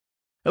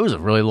It was a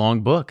really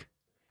long book.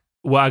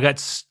 Well, I got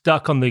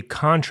stuck on the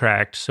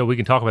contract, so we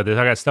can talk about this.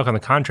 I got stuck on the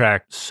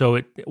contract,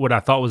 so what I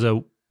thought was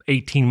a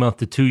 18-month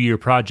to 2-year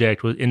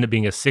project would end up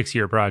being a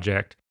 6-year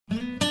project.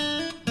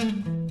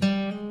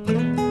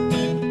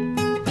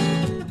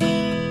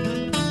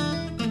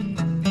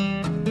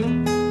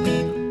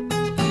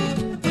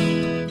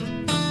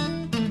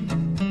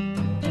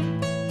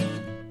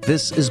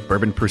 This is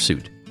Bourbon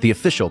Pursuit, the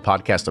official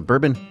podcast of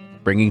bourbon,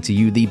 bringing to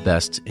you the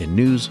best in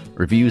news,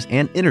 reviews,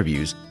 and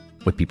interviews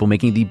with people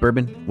making the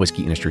bourbon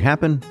whiskey industry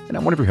happen. And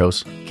I'm one of your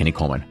hosts, Kenny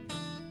Coleman.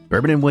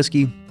 Bourbon and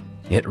whiskey,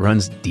 it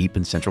runs deep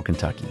in central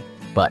Kentucky,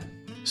 but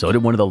so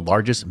did one of the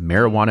largest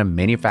marijuana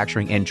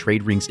manufacturing and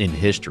trade rings in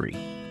history.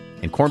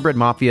 In Cornbread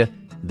Mafia,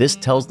 this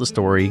tells the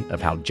story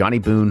of how Johnny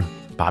Boone,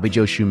 Bobby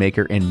Joe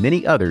Shoemaker, and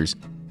many others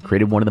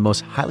created one of the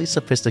most highly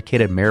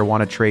sophisticated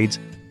marijuana trades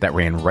that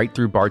ran right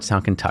through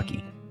Bardstown,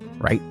 Kentucky,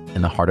 right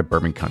in the heart of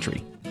bourbon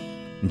country.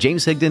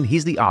 James Higdon,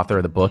 he's the author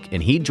of the book,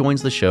 and he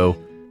joins the show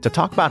to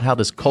talk about how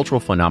this cultural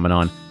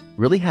phenomenon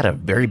really had a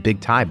very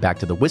big tie back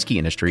to the whiskey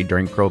industry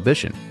during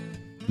Prohibition.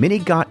 Many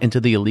got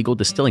into the illegal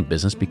distilling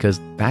business because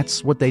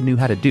that's what they knew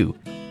how to do,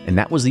 and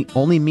that was the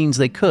only means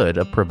they could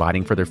of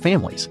providing for their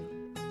families.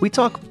 We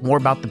talk more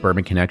about the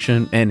bourbon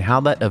connection and how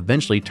that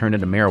eventually turned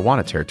into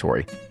marijuana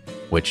territory,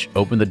 which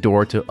opened the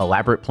door to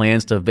elaborate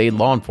plans to evade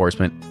law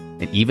enforcement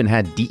and even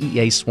had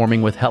DEA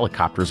swarming with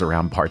helicopters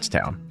around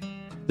Bardstown.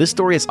 This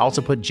story has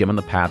also put Jim on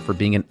the path for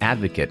being an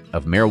advocate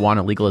of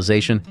marijuana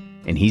legalization,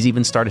 and he's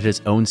even started his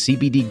own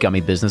CBD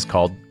gummy business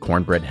called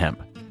Cornbread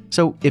Hemp.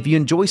 So if you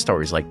enjoy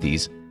stories like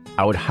these,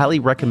 I would highly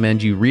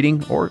recommend you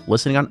reading or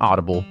listening on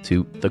Audible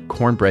to The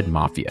Cornbread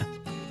Mafia.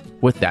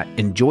 With that,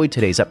 enjoy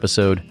today's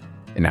episode,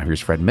 and now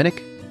here's Fred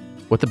Minnick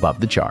with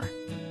Above the Char.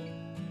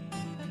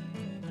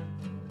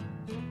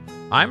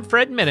 I'm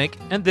Fred Minnick,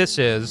 and this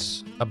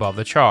is Above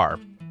the Char.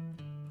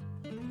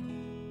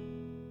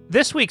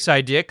 This week's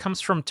idea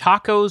comes from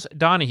Tacos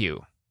Donahue.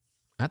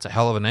 That's a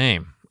hell of a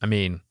name. I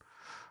mean,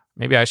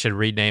 maybe I should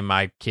rename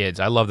my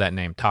kids. I love that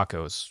name,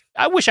 Tacos.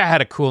 I wish I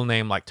had a cool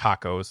name like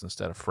Tacos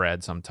instead of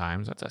Fred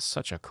sometimes. That's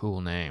such a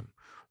cool name.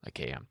 Like,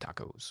 hey, I'm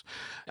Tacos.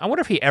 I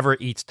wonder if he ever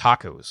eats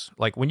tacos.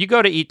 Like, when you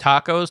go to eat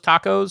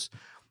tacos,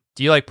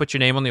 do you like put your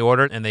name on the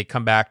order and they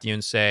come back to you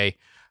and say,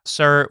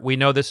 sir, we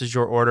know this is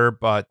your order,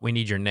 but we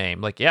need your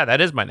name. Like, yeah,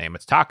 that is my name.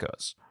 It's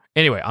Tacos.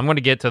 Anyway, I'm going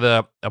to get to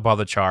the Above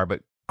the Char,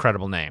 but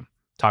credible name.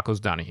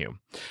 Tacos Donahue.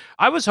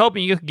 I was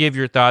hoping you could give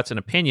your thoughts and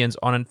opinions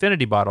on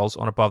infinity bottles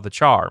on Above the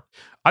Char.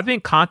 I've been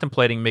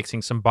contemplating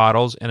mixing some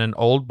bottles in an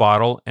old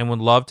bottle and would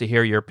love to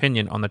hear your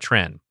opinion on the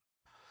trend.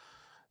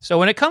 So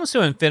when it comes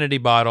to infinity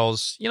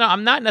bottles,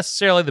 I'm not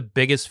necessarily the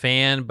biggest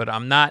fan, but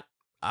I'm not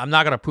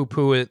going to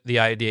poo-poo the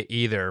idea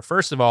either.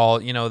 First of all,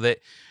 that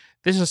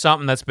this is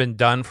something that's been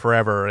done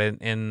forever,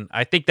 and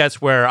I think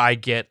that's where I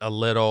get a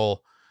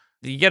little.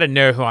 You got to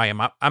know who I am.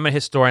 I'm a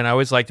historian. I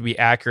always like to be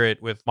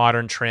accurate with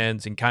modern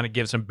trends and kind of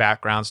give some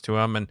backgrounds to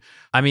them. And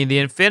I mean, the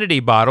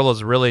infinity bottle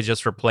is really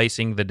just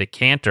replacing the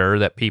decanter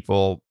that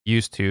people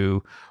used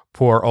to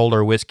pour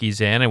older whiskeys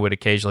in and would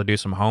occasionally do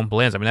some home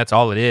blends. I mean, that's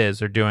all it is.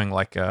 They're doing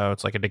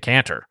it's like a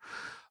decanter.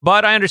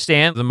 But I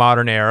understand the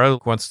modern era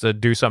wants to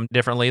do something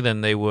differently than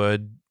they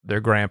would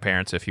their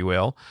grandparents, if you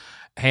will.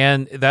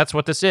 And that's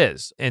what this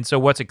is. And so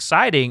what's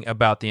exciting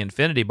about the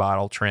infinity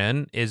bottle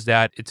trend is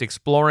that it's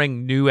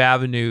exploring new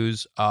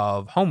avenues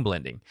of home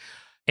blending.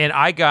 And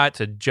I got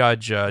to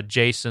judge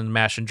Jason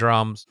Mashing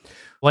Drums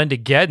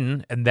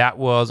Blend-A-Geddon, and that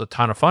was a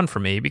ton of fun for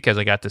me because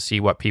I got to see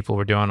what people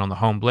were doing on the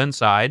home blend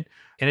side.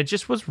 And it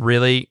just was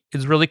really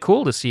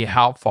cool to see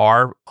how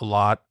far a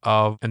lot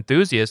of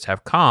enthusiasts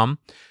have come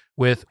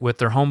with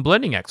their home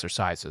blending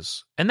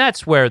exercises. And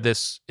that's where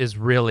this is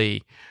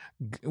really...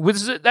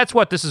 That's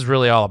what this is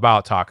really all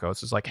about,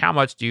 Tacos. It's like, how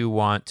much do you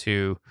want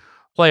to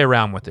play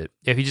around with it?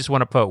 If you just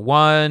want to put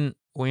one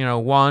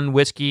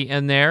whiskey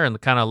in there and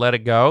kind of let it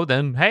go,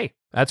 then hey,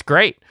 that's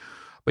great.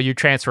 But you're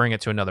transferring it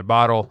to another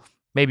bottle.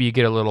 Maybe you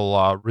get a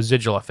little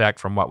residual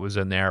effect from what was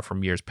in there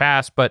from years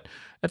past, but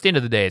at the end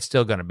of the day, it's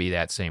still going to be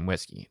that same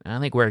whiskey. And I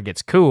think where it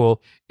gets cool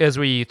is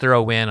where you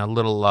throw in a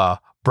little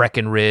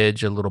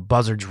Breckenridge, a little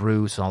Buzzard's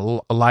Roost, a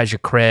little Elijah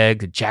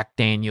Craig, Jack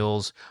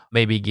Daniels,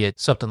 maybe get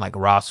something like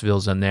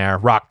Rossville's in there,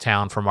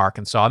 Rocktown from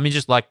Arkansas. I mean,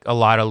 just like a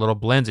lot of little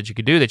blends that you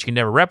could do that you can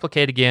never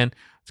replicate again.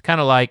 It's kind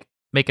of like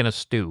making a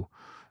stew,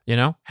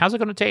 How's it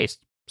going to taste?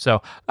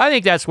 So I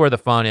think that's where the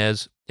fun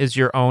is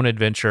your own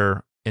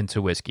adventure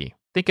into whiskey.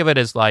 Think of it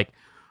as like,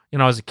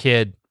 as a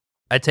kid,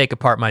 I'd take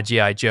apart my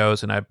G.I.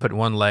 Joes and I'd put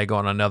one leg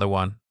on another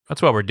one.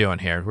 That's what we're doing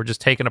here. We're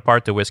just taking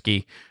apart the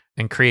whiskey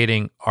and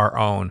creating our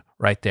own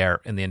right there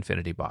in the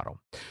infinity bottle.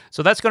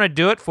 So that's going to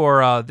do it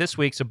for this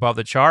week's Above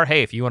the Char.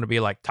 Hey, if you want to be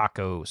like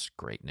Tacos,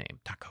 great name,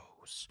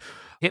 Tacos.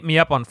 Hit me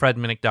up on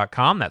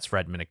fredminnick.com. That's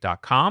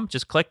fredminnick.com.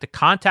 Just click the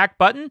contact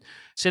button.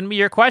 Send me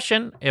your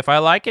question. If I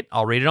like it,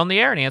 I'll read it on the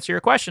air and answer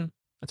your question.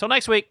 Until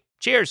next week,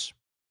 cheers.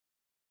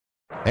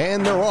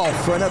 And they're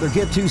off for another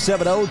Get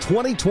 270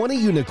 2020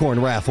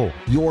 Unicorn Raffle.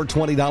 Your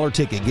 $20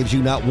 ticket gives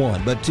you not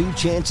one, but two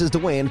chances to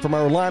win from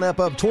our lineup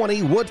of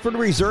 20 Woodford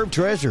Reserve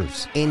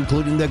treasures,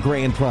 including the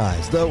grand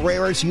prize, the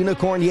rarest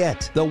unicorn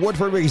yet, the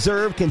Woodford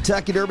Reserve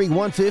Kentucky Derby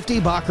 150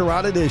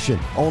 Baccarat Edition.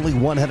 Only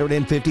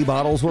 150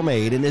 bottles were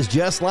made and is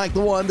just like the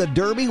one the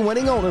Derby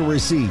winning owner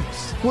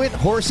receives. Quit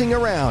horsing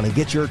around and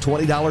get your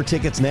 $20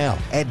 tickets now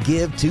at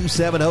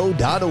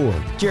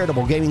give270.org.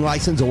 Charitable Gaming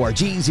License ORG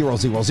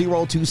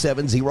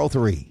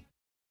 0002703.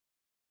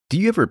 Do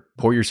you ever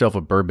pour yourself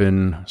a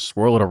bourbon,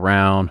 swirl it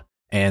around,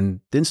 and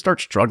then start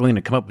struggling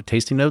to come up with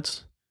tasting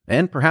notes?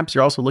 And perhaps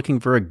you're also looking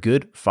for a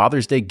good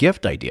Father's Day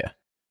gift idea.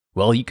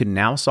 Well, you can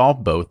now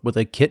solve both with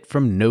a kit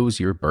from Knows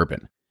Your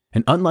Bourbon.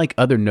 And unlike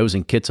other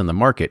nosing kits on the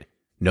market,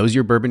 Knows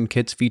Your Bourbon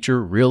kits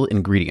feature real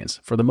ingredients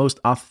for the most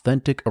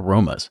authentic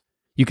aromas.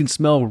 You can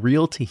smell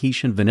real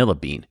Tahitian vanilla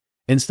bean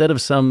instead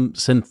of some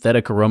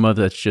synthetic aroma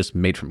that's just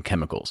made from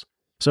chemicals.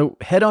 So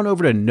head on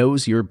over to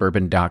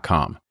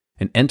knowsyourbourbon.com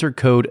and enter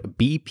code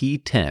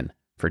BP10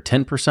 for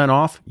 10%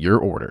 off your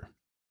order.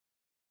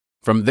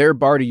 From their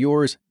bar to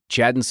yours,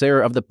 Chad and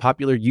Sarah of the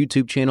popular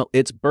YouTube channel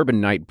It's Bourbon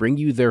Night bring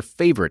you their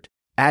favorite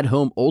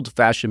at-home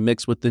old-fashioned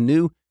mix with the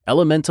new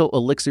Elemental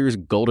Elixirs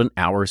Golden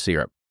Hour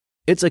Syrup.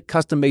 It's a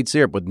custom-made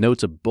syrup with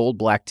notes of bold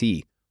black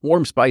tea,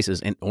 warm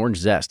spices, and orange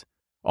zest.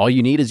 All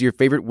you need is your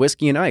favorite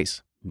whiskey and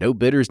ice. No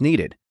bitters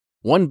needed.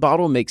 One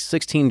bottle makes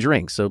 16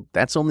 drinks, so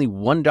that's only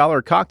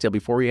 $1 cocktail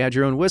before you add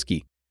your own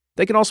whiskey.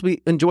 They can also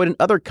be enjoyed in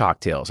other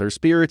cocktails or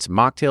spirits,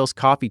 mocktails,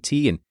 coffee,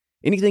 tea, and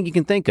anything you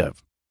can think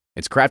of.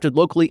 It's crafted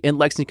locally in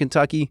Lexington,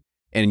 Kentucky,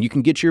 and you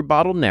can get your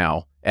bottle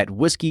now at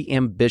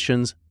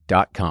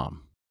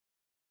whiskeyambitions.com.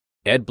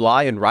 Ed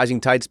Bly and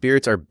Rising Tide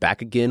Spirits are back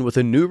again with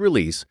a new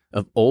release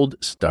of Old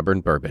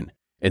Stubborn Bourbon.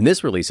 And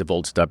this release of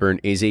Old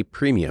Stubborn is a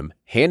premium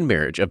hand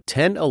marriage of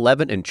 10,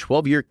 11, and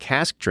 12-year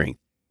cask strength,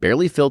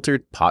 barely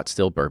filtered pot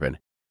still bourbon.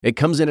 It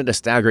comes in at a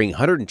staggering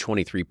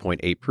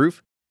 123.8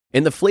 proof,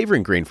 and the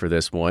flavoring grain for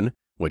this one,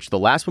 which the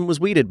last one was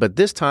wheated, but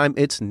this time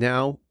it's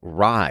now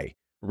rye.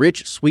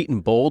 Rich, sweet,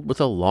 and bold with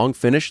a long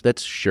finish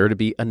that's sure to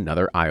be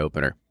another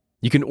eye-opener.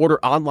 You can order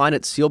online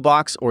at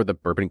Sealbox or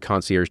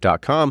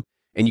thebourbonconcierge.com,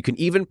 and you can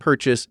even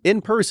purchase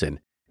in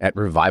person at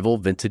Revival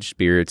Vintage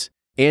Spirits,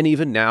 and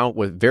even now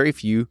with very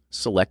few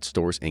select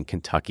stores in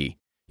Kentucky.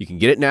 You can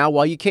get it now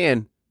while you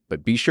can,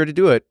 but be sure to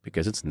do it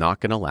because it's not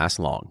going to last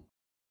long.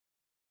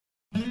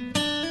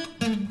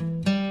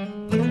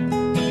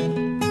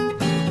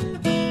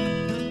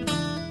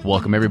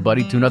 Welcome,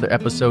 everybody, to another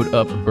episode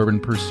of Bourbon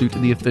Pursuit,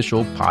 the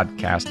official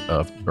podcast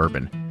of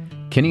bourbon.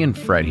 Kenny and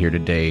Fred here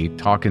today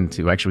talking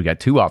to, actually, we got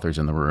two authors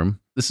in the room.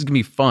 This is going to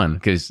be fun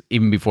because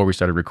even before we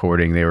started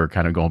recording, they were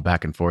kind of going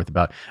back and forth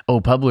about,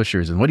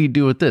 publishers and what do you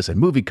do with this and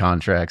movie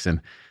contracts.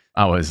 And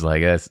I was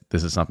like, this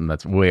is something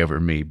that's way over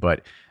me.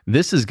 But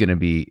this is going to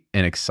be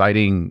an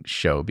exciting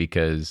show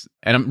because,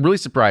 and I'm really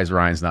surprised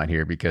Ryan's not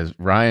here because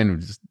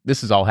Ryan,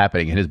 this is all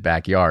happening in his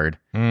backyard.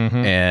 Mm-hmm.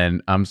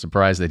 And I'm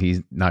surprised that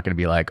he's not going to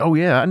be like, oh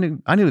yeah,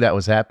 I knew that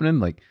was happening.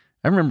 Like,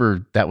 I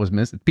remember that was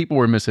missing. People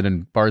were missing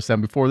in Bardstown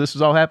before this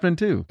was all happening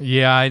too.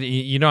 Yeah,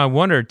 I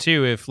wonder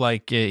too if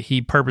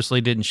he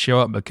purposely didn't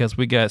show up because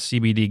we got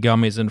CBD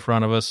gummies in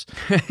front of us,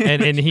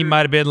 and he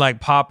might have been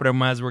like popping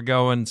them as we're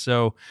going.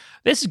 So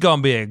this is going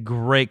to be a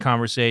great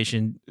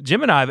conversation.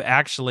 Jim and I have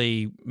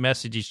actually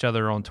messaged each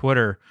other on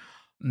Twitter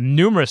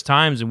numerous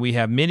times, and we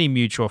have many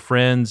mutual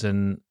friends.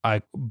 And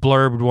I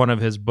blurbed one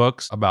of his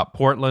books about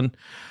Portland.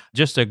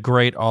 Just a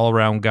great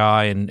all-around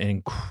guy and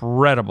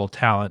incredible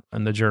talent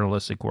in the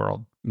journalistic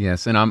world.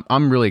 Yes, and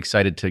I'm really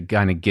excited to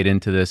kind of get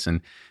into this.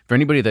 And for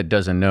anybody that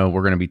doesn't know,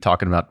 we're going to be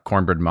talking about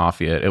Cornbread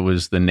Mafia. It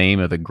was the name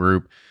of the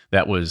group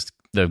that was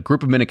the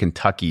group of men in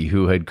Kentucky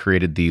who had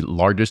created the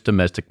largest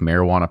domestic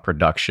marijuana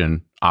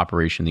production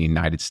operation in the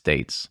United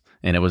States.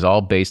 And it was all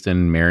based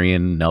in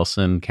Marion,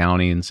 Nelson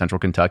County in central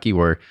Kentucky,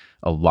 where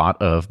a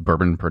lot of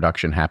bourbon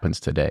production happens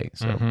today.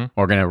 So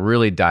we're going to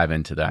really dive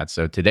into that.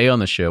 So today on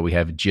the show, we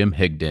have Jim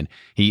Higdon.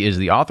 He is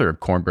the author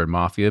of Cornbread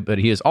Mafia, but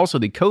he is also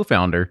the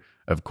co-founder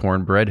of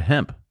Cornbread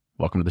Hemp.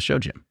 Welcome to the show,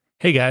 Jim.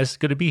 Hey guys,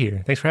 good to be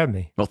here. Thanks for having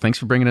me. Well, thanks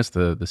for bringing us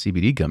the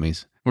CBD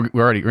gummies. We're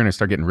going to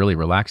start getting really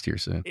relaxed here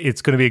soon.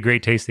 It's going to be a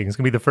great tasting. It's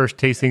going to be the first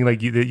tasting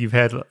that you've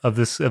had of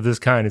this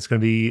kind. It's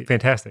going to be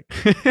fantastic.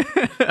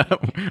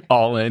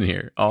 All in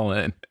here, all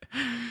in.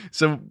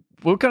 So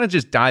we'll kind of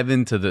just dive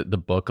into the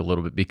book a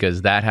little bit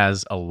because that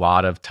has a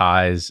lot of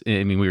ties.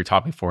 I mean, we were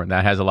talking before, and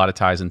that has a lot of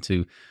ties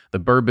into the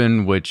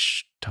bourbon,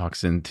 which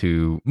talks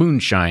into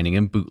moonshining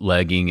and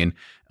bootlegging and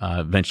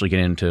eventually get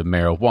into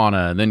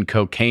marijuana and then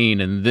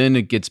cocaine. And then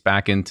it gets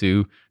back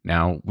into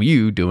now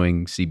you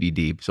doing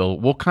CBD. So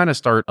we'll kind of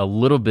start a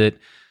little bit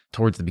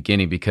towards the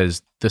beginning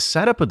because the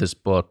setup of this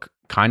book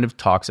kind of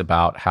talks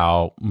about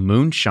how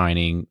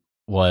moonshining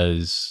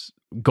was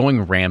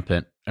going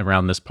rampant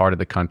around this part of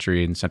the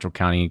country in Central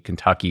County,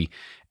 Kentucky.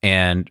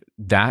 And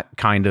that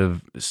kind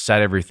of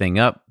set everything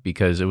up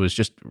because it was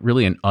just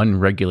really an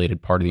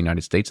unregulated part of the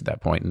United States at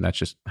that point. And that's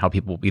just how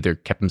people either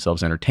kept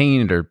themselves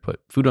entertained or put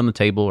food on the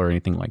table or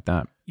anything like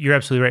that. You're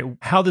absolutely right.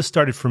 How this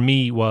started for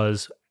me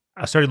was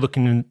I started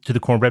looking into the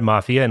Cornbread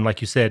Mafia. And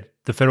like you said,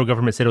 the federal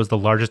government said it was the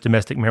largest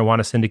domestic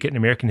marijuana syndicate in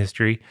American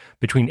history.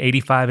 Between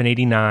 85 and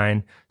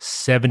 89,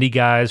 70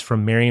 guys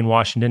from Marion,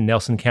 Washington,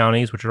 Nelson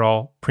counties, which are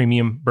all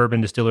premium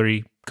bourbon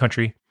distillery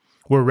country,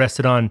 were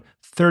arrested on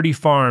 30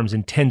 farms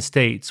in 10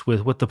 states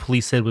with what the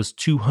police said was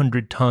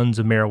 200 tons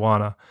of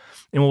marijuana.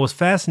 And what was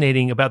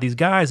fascinating about these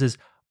guys is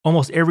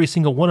almost every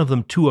single one of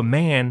them, to a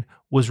man,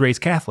 was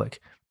raised Catholic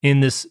in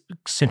this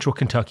central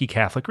Kentucky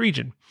Catholic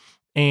region.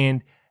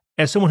 And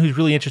as someone who's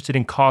really interested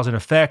in cause and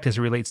effect as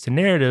it relates to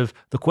narrative,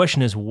 the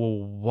question is, well,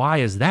 why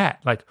is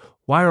that? Like,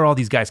 why are all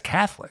these guys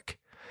Catholic?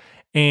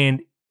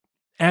 And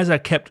as I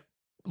kept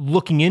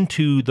looking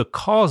into the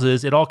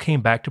causes, it all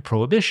came back to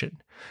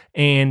Prohibition.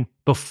 And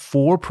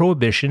before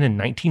Prohibition in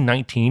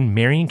 1919,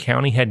 Marion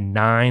County had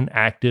 9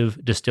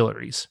 active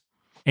distilleries.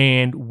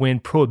 And when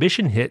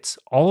Prohibition hits,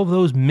 all of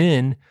those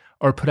men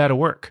are put out of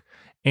work.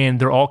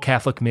 And they're all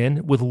Catholic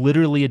men with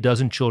literally a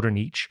dozen children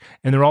each.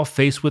 And they're all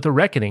faced with a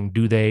reckoning.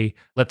 Do they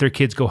let their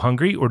kids go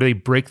hungry, or do they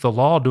break the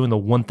law doing the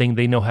one thing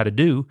they know how to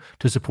do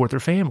to support their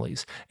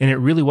families? And it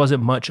really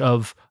wasn't much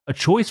of a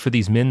choice for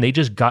these men. They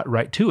just got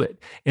right to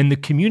it. And the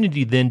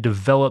community then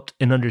developed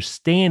an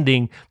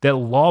understanding that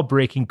law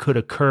breaking could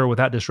occur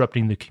without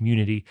disrupting the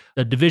community.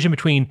 A division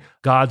between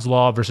God's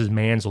law versus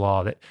man's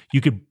law, that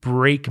you could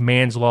break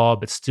man's law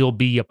but still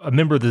be a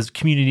member of this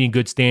community in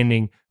good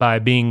standing by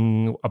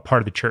being a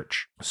part of the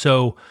church.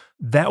 So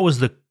that was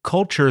the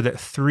culture that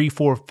 3,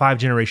 4, 5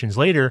 generations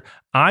later,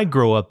 I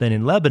grow up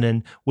in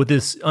Lebanon, with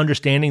this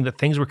understanding that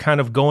things were kind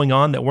of going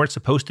on that weren't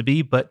supposed to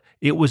be, but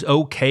it was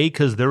okay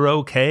because they're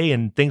okay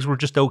and things were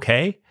just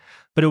okay.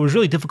 But it was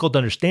really difficult to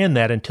understand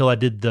that until I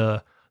did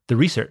the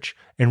research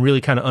and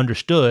really kind of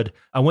understood.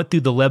 I went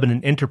through the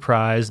Lebanon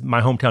Enterprise, my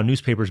hometown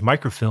newspaper's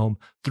microfilm,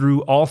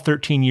 through all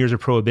 13 years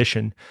of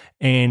Prohibition.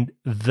 And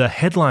the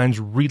headlines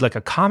read like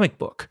a comic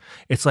book.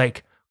 It's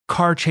like,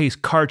 car chase,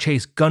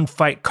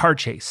 gunfight, car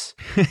chase.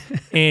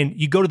 And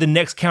you go to the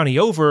next county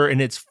over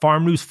and it's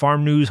farm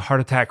news, heart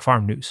attack,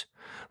 farm news,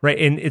 right?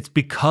 And it's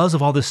because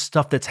of all this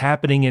stuff that's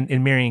happening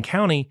in Marion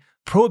County.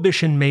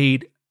 Prohibition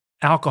made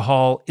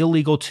alcohol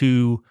illegal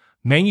to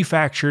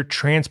manufacture,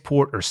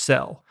 transport, or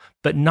sell,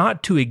 but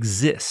not to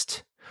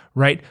exist,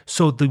 right?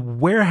 So the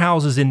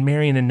warehouses in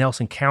Marion and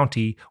Nelson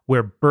County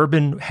where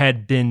bourbon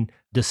had been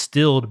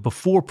distilled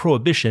before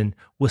Prohibition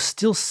was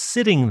still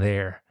sitting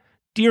there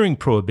during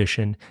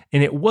Prohibition,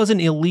 and it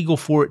wasn't illegal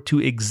for it to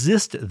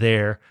exist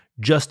there,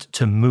 just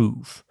to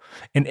move.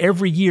 And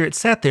every year it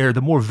sat there, the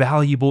more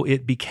valuable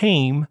it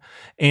became,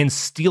 and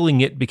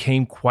stealing it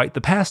became quite the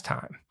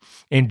pastime.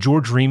 And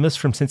George Remus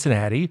from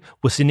Cincinnati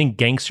was sending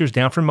gangsters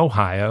down from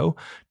Ohio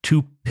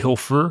to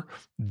pilfer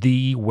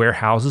the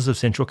warehouses of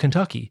central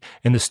Kentucky.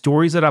 And the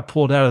stories that I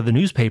pulled out of the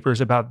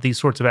newspapers about these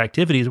sorts of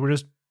activities were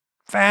just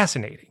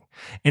fascinating.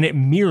 And it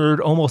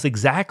mirrored almost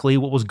exactly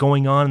what was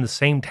going on in the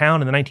same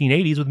town in the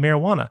 1980s with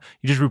marijuana.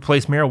 You just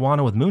replace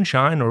marijuana with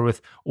moonshine or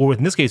with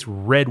in this case,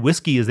 red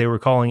whiskey, as they were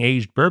calling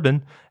aged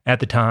bourbon at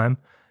the time.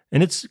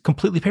 And it's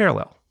completely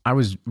parallel. I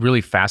was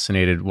really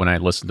fascinated when I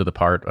listened to the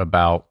part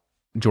about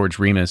George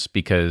Remus,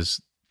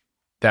 because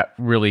that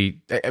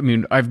really, I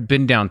mean, I've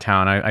been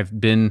downtown. I've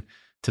been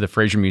to the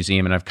Fraser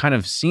Museum and I've kind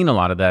of seen a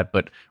lot of that,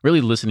 but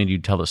really listening to you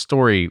tell the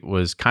story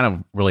was kind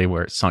of really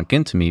where it sunk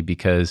into me,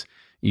 because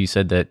you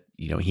said that,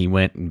 you know, he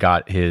went and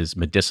got his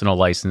medicinal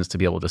license to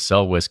be able to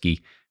sell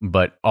whiskey,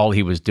 but all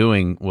he was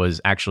doing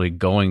was actually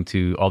going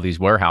to all these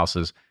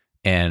warehouses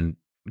and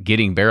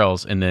getting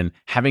barrels and then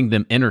having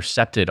them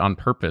intercepted on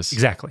purpose.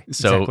 Exactly.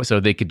 So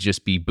they could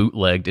just be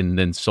bootlegged and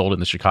then sold in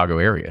the Chicago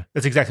area.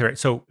 That's exactly right.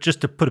 So just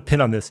to put a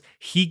pin on this,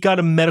 he got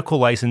a medical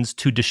license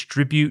to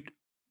distribute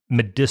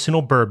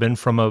medicinal bourbon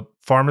from a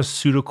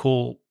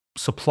pharmaceutical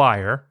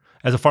supplier,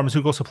 as a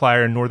pharmaceutical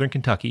supplier in northern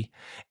Kentucky,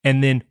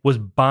 and then was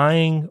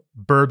buying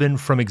bourbon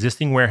from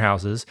existing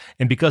warehouses.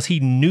 And because he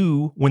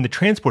knew when the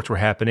transports were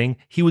happening,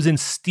 he was then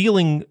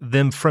stealing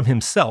them from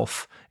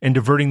himself and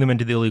diverting them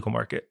into the illegal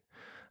market.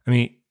 I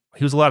mean,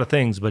 he was a lot of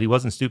things, but he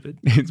wasn't stupid.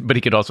 But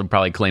he could also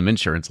probably claim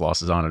insurance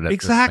losses on it.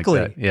 Exactly.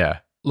 Like that. Yeah.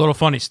 Little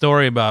funny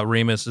story about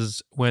Remus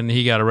is when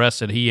he got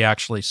arrested, he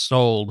actually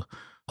sold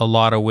a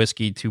lot of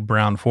whiskey to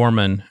Brown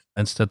Forman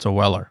instead of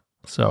Weller.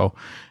 So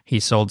he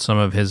sold some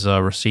of his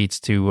receipts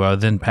to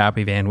then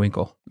Pappy Van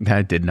Winkle.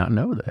 I did not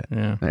know that.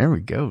 Yeah. There we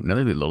go.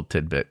 Another little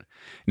tidbit.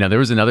 Now, there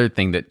was another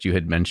thing that you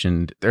had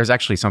mentioned. There's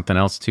actually something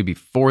else too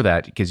before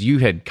that, because you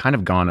had kind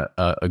of gone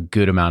a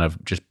good amount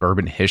of just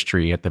bourbon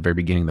history at the very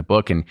beginning of the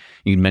book. And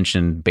you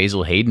mentioned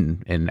Basil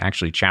Hayden in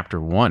actually chapter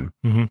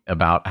 1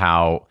 about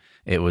how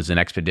it was an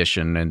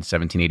expedition in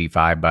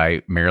 1785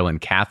 by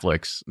Maryland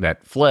Catholics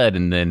that fled.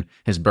 And then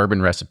his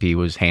bourbon recipe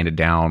was handed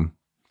down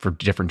for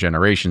different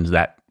generations.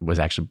 That was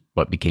actually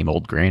what became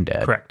Old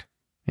Granddad. Correct.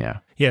 Yeah.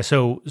 Yeah,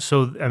 so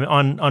I mean,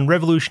 on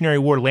Revolutionary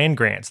War land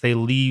grants, they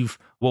leave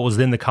what was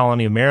then the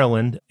colony of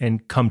Maryland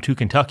and come to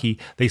Kentucky.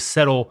 They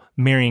settle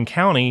Marion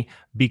County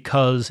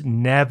because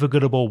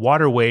navigable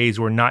waterways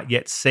were not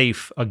yet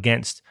safe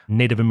against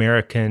Native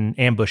American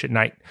ambush at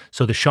night.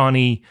 So the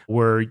Shawnee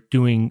were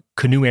doing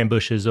canoe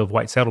ambushes of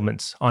white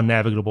settlements on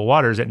navigable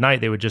waters at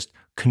night. They would just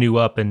canoe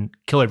up and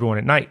kill everyone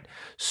at night.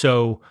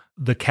 So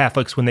the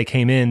Catholics, when they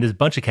came in, this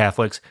bunch of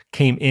Catholics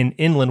came in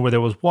inland where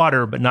there was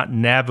water, but not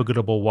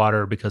navigable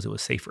water because it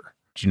was safer.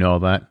 Did you know all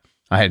that?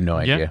 I had no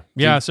idea.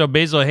 Yeah. So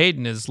Basil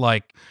Hayden is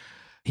like,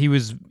 he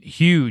was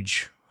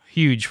huge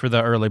for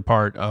the early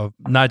part of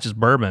not just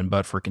bourbon,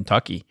 but for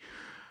Kentucky.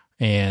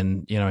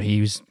 And,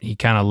 he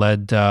kind of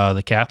led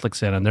the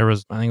Catholics in. And there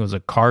was, I think it was a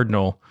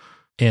cardinal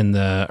in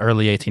the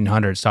early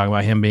 1800s talking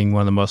about him being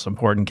one of the most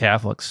important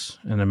Catholics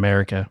in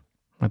America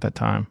at that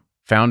time.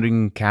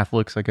 Founding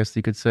Catholics, I guess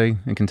you could say,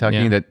 in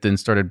Kentucky that then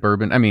started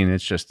bourbon. I mean,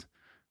 it's just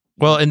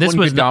and this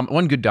was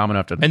one good domino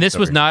after the and this other.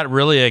 was not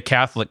really a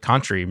Catholic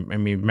country. I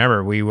mean,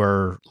 remember, we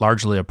were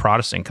largely a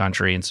Protestant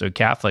country, and so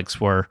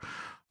Catholics were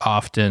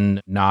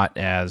often not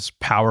as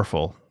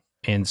powerful.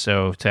 And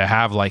so to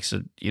have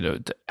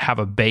to have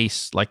a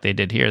base like they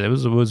did here, it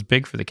was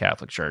big for the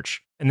Catholic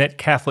Church. And that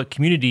Catholic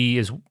community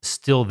is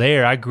still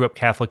there. I grew up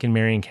Catholic in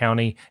Marion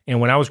County,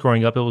 and when I was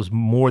growing up, it was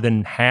more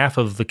than half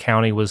of the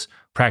county was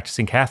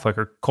practicing Catholic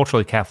or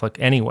culturally Catholic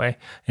anyway.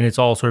 And it's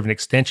all sort of an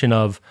extension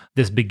of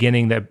this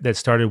beginning that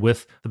started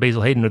with the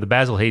Basil Hayden or the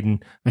Basil Hayden.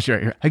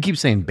 Sure, I keep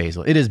saying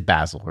Basil. It is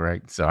Basil,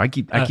 right? So I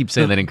keep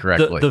saying that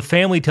incorrectly. The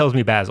family tells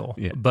me Basil,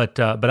 but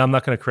I'm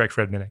not going to correct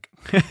Fred Minnick.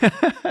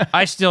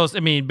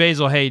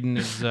 Basil Hayden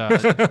is,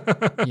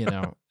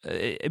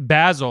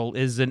 Basil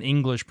is an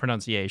English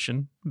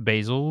pronunciation.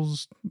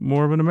 Basil's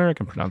more of an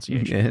American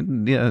pronunciation.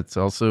 And it's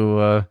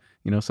also,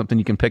 something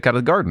you can pick out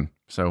of the garden.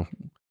 So,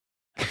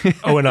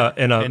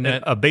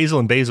 a basil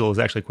and basil is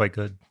actually quite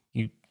good.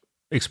 You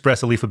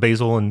express a leaf of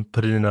basil and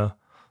put it in a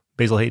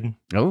Basil Hayden.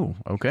 Oh,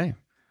 okay.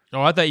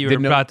 Oh, I thought you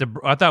were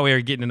I thought we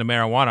were getting into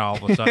marijuana all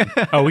of a sudden.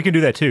 Oh, we can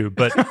do that too,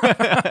 but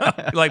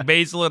like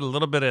basil and a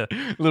little bit of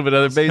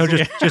other basil.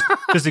 No,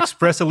 just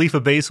express a leaf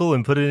of basil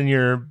and put it in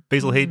your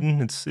Basil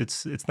Hayden.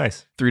 It's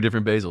nice. 3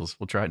 different basils.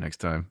 We'll try it next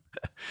time.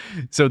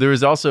 So there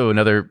was also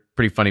another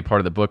pretty funny part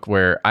of the book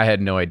where I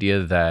had no idea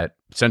that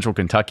Central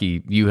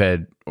Kentucky,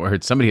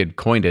 somebody had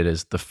coined it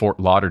as the Fort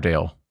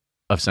Lauderdale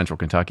of Central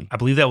Kentucky. I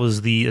believe that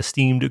was the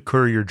esteemed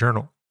Courier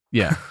Journal.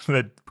 Yeah.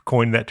 That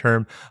coined that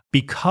term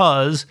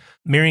because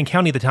Marion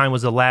County at the time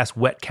was the last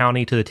wet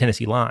county to the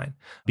Tennessee line.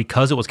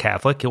 Because it was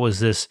Catholic, it was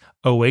this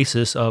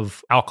oasis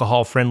of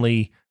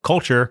alcohol-friendly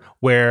culture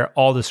where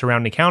all the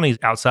surrounding counties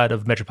outside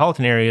of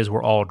metropolitan areas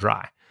were all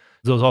dry.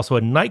 There was also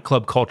a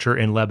nightclub culture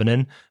in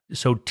Lebanon.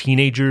 So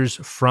teenagers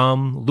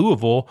from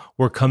Louisville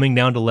were coming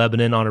down to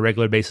Lebanon on a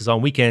regular basis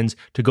on weekends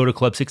to go to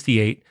Club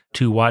 68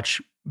 to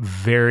watch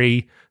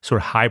very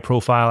sort of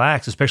high-profile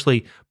acts,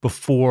 especially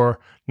before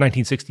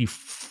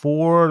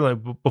 1964,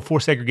 before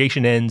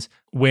segregation ends,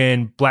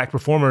 when black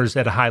performers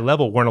at a high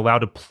level weren't allowed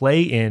to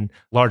play in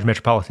large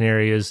metropolitan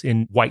areas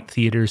in white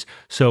theaters.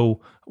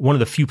 So one of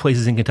the few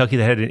places in Kentucky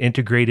that had an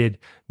integrated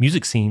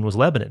music scene was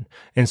Lebanon.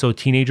 And so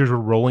teenagers were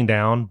rolling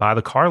down by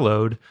the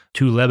carload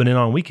to Lebanon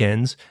on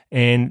weekends,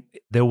 and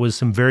there was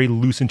some very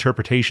loose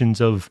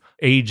interpretations of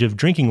age of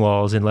drinking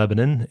laws in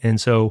Lebanon. And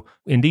so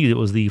indeed, it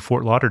was the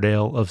Fort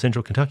Lauderdale of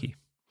Central Kentucky.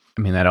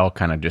 I mean, that all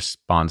kind of just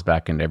spawns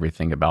back into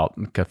everything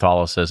about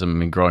Catholicism. I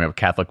mean, growing up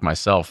Catholic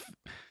myself,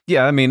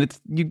 yeah, I mean, it's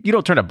you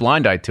don't turn a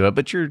blind eye to it,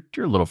 but you're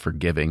a little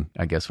forgiving,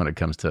 I guess, when it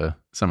comes to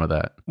some of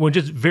that. Well,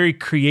 just very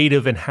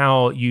creative in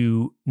how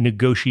you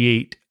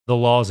negotiate the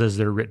laws as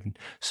they're written.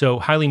 So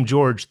Halim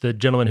George, the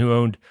gentleman who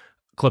owned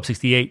Club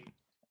 68,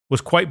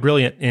 was quite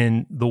brilliant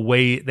in the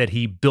way that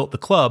he built the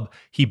club.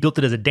 He built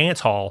it as a dance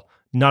hall,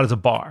 not as a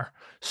bar.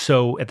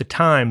 So at the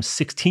time,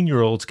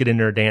 16-year-olds get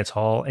into a dance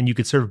hall, and you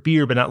could serve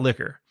beer but not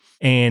liquor.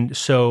 And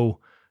so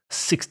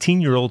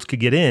 16-year-olds could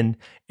get in,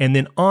 and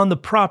then on the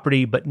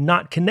property, but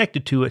not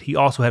connected to it, he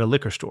also had a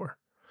liquor store.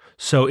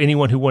 So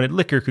anyone who wanted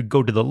liquor could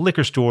go to the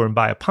liquor store and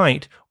buy a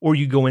pint, or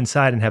you go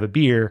inside and have a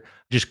beer.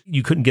 Just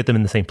you couldn't get them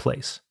in the same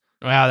place.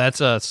 Wow,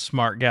 that's a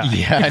smart guy.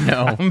 Yeah, I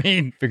know. I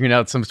mean, figuring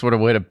out some sort of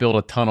way to build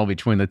a tunnel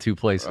between the two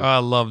places. I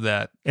love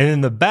that. And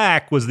in the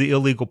back was the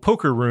illegal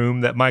poker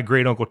room that my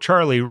great Uncle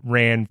Charlie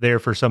ran there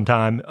for some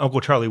time.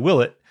 Uncle Charlie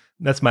Willett.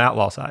 That's my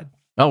outlaw side.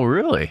 Oh,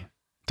 really?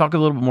 Talk a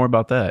little bit more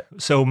about that.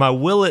 So my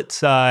Willett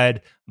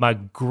side, my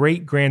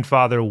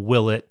great-grandfather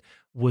Willett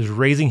was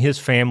raising his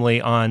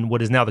family on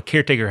what is now the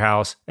caretaker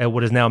house at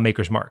what is now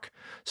Maker's Mark.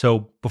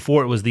 So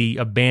before it was the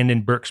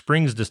abandoned Burke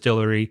Springs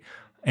distillery,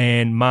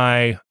 and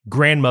my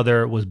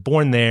grandmother was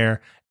born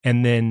there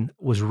and then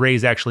was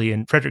raised actually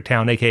in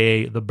Fredericktown,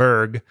 aka the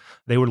Burg.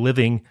 They were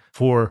living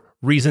for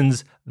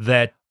reasons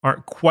that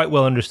aren't quite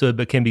well understood,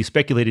 but can be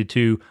speculated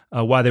to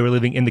why they were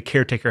living in the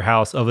caretaker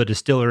house of a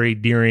distillery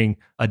during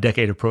a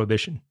decade of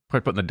Prohibition.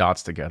 Quite putting the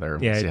dots together.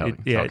 Yeah, See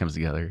how it comes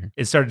together.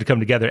 It started to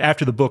come together.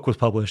 After the book was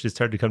published, it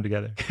started to come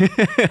together.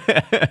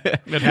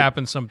 It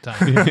happens sometime.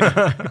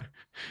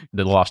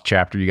 The lost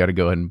chapter, you got to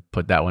go ahead and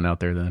put that one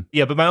out there then.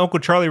 Yeah, but my Uncle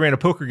Charlie ran a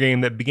poker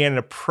game that began in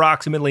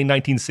approximately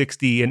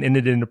 1960 and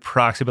ended in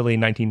approximately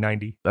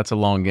 1990. That's a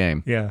long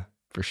game. Yeah.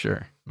 For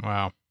sure.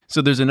 Wow.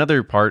 So there's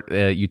another part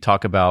you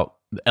talk about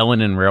the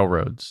L&N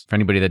railroads. For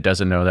anybody that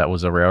doesn't know, that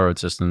was a railroad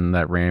system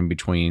that ran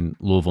between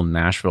Louisville and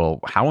Nashville.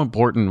 How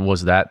important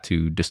was that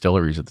to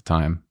distilleries at the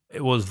time?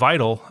 It was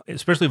vital,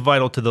 especially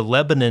vital to the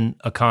Lebanon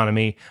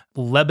economy.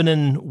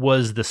 Lebanon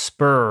was the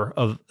spur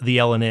of the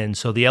L&N.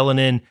 So the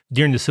L&N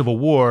during the Civil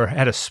War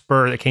had a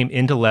spur that came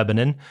into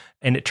Lebanon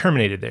and it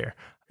terminated there.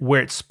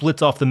 Where it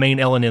splits off the main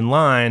L&N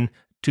line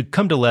to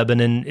come to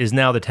Lebanon is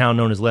now the town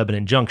known as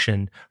Lebanon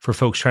Junction. For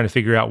folks trying to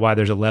figure out why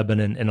there's a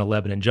Lebanon and a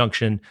Lebanon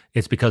Junction,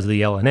 it's because of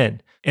the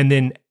L&N. And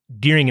then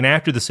during and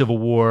after the Civil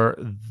War,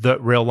 the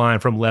rail line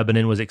from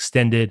Lebanon was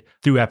extended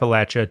through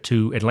Appalachia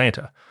to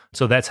Atlanta.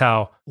 So that's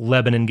how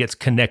Lebanon gets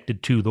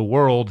connected to the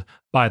world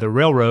by the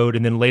railroad.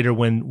 And then later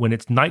when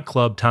it's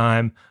nightclub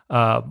time,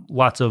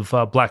 lots of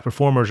black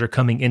performers are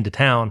coming into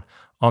town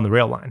on the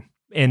rail line.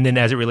 And then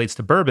as it relates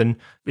to bourbon,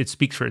 it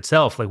speaks for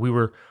itself. Like we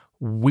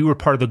were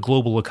part of the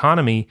global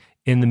economy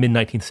in the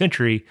mid-19th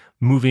century,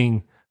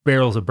 moving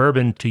barrels of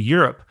bourbon to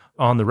Europe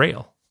on the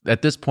rail.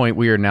 At this point,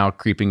 we are now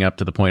creeping up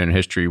to the point in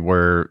history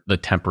where the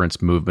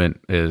temperance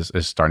movement is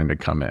starting to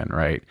come in,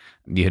 right?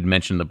 You had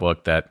mentioned in the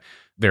book that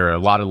there are a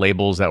lot of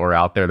labels that were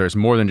out there. There's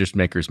more than just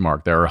Maker's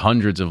Mark. There are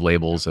hundreds of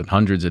labels and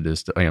hundreds of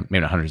maybe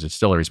not hundreds of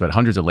distilleries, but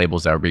hundreds of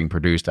labels that were being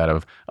produced out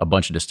of a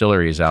bunch of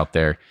distilleries out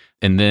there.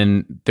 And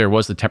then there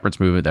was the temperance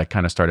movement that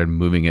kind of started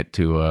moving it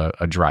to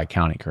a dry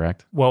county,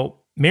 correct? Well,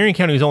 Marion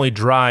County was only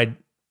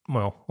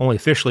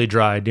officially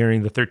dry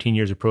during the 13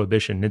 years of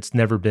Prohibition. It's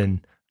never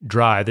been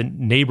dry. The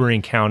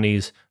neighboring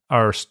counties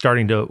are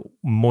starting to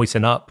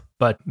moisten up,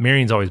 but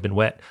Marion's always been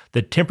wet.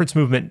 The temperance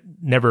movement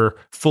never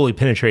fully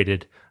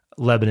penetrated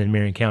Lebanon and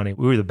Marion County.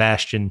 We were the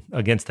bastion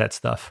against that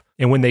stuff.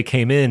 And when they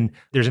came in,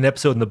 there's an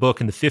episode in the book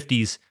in the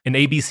 50s, an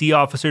ABC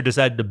officer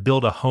decided to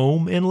build a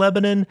home in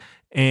Lebanon.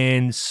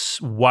 And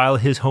while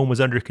his home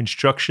was under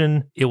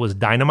construction, it was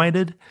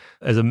dynamited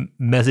as a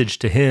message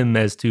to him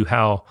as to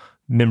how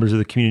members of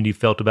the community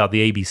felt about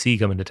the ABC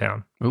coming to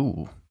town.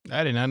 Ooh.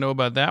 I did not know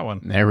about that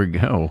one. There we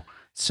go.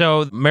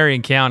 So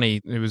Marion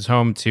County, it was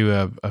home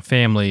to a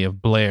family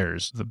of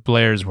Blairs. The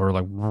Blairs were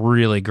like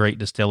really great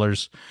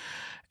distillers.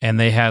 And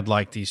they had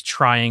like these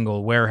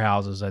triangle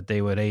warehouses that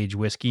they would age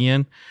whiskey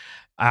in.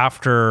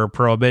 After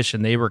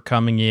Prohibition, they were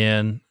coming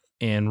in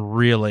and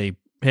really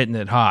hitting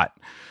it hot.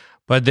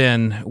 But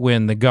then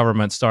when the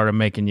government started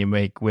making you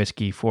make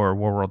whiskey for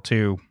World War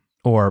II,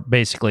 or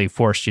basically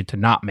forced you to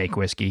not make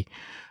whiskey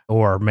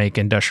or make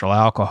industrial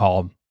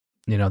alcohol,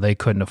 they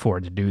couldn't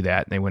afford to do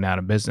that. They went out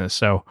of business.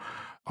 So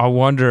I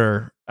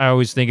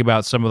always think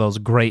about some of those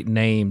great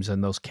names in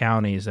those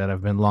counties that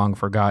have been long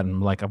forgotten.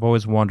 Like I've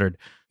always wondered,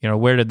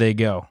 where did they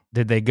go?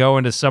 Did they go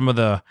into some of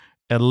the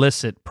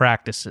illicit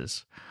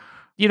practices?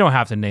 You don't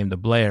have to name the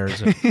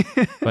Blairs,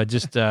 but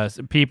just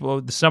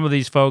people, some of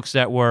these folks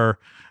that were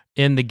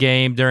in the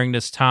game during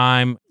this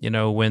time,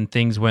 when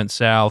things went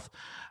south.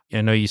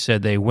 I know you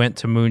said they went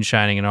to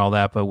moonshining and all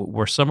that, but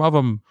were some of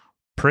them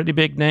pretty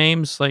big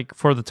names like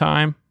for the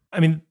time? I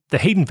mean, the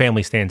Hayden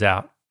family stands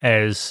out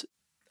as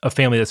a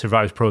family that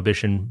survives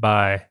Prohibition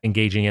by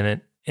engaging in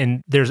it.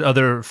 And there's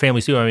other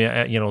families too.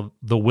 I mean,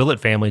 the Willett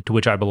family, to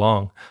which I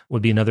belong,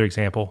 would be another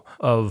example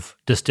of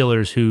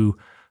distillers who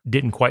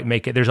didn't quite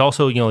make it. There's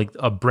also, like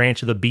a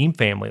branch of the Beam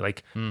family.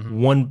 Like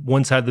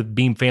one side of the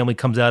Beam family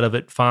comes out of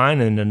it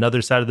fine, and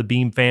another side of the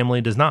Beam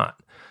family does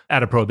not,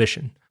 out of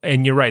Prohibition.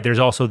 And you're right. There's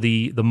also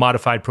the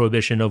modified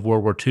Prohibition of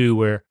World War II,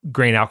 where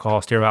grain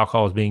alcohol, sterile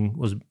alcohol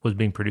was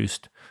being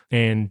produced.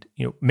 And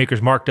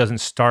Maker's Mark doesn't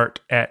start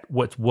at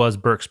what was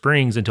Burke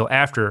Springs until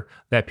after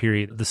that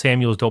period. The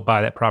Samuels don't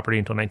buy that property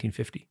until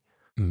 1950.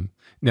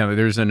 Now,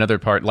 there's another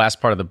last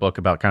part of the book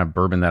about kind of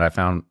bourbon that I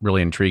found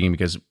really intriguing,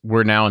 because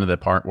we're now into the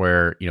part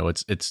where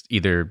it's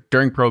either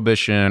during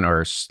Prohibition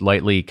or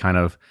slightly kind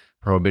of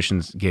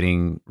Prohibition's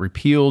getting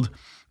repealed.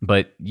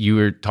 But you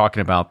were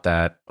talking about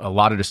that a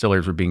lot of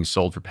distilleries were being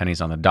sold for pennies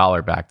on the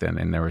dollar back then,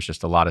 and there was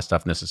just a lot of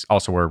stuff. And this is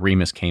also where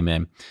Remus came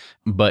in.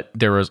 But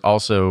there was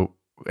also,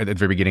 at the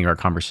very beginning of our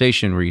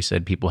conversation, where you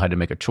said people had to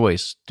make a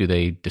choice. Do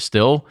they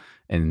distill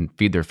and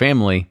feed their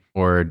family,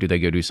 or do they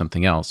go do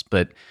something else?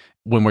 But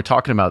when we're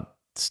talking about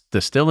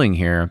distilling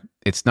here,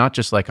 it's not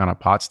just like on a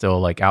pot still,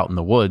 like out in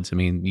the woods. I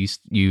mean,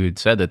 you had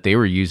said that they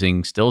were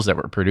using stills that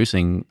were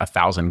producing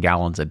 1,000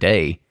 gallons a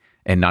day,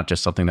 and not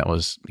just something that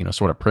was,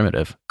 sort of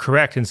primitive.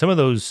 Correct. And some of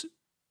those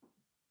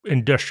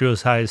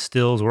industrial-sized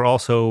stills were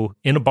also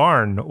in a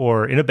barn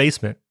or in a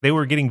basement. They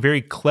were getting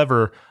very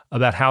clever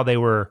about how they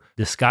were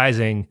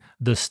disguising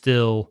the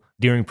still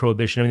during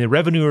Prohibition. I mean, the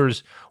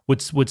revenuers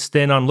would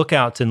stand on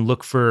lookouts and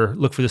look for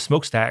the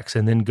smokestacks,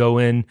 and then go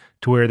in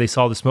to where they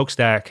saw the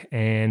smokestack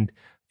and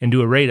and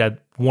do a raid.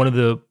 One of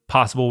the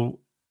possible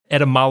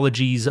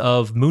etymologies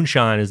of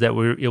moonshine is that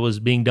it was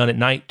being done at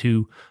night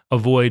to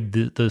avoid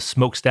the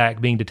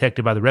smokestack being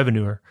detected by the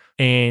revenuer.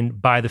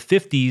 And by the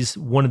 50s,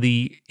 one of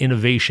the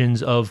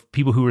innovations of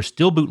people who were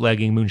still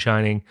bootlegging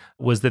moonshining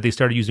was that they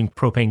started using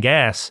propane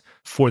gas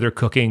for their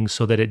cooking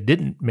so that it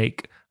didn't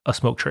make a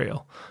smoke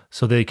trail.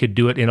 So they could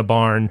do it in a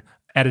barn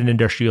at an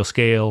industrial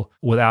scale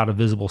without a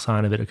visible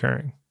sign of it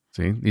occurring.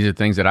 See, these are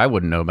things that I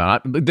wouldn't know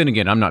about. But then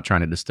again, I'm not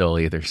trying to distill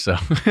either. So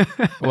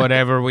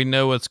Whatever, we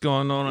know what's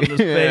going on in this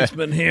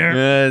basement here.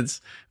 Yeah,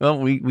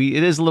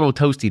 it is a little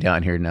toasty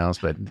down here now,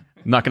 but I'm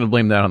not going to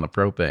blame that on the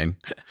propane.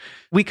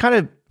 We kind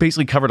of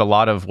basically covered a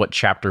lot of what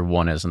chapter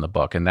 1 is in the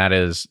book, and that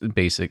is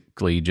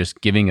basically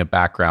just giving a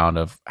background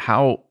of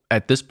how,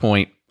 at this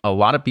point, a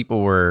lot of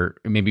people were,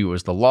 maybe it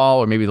was the law,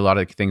 or maybe a lot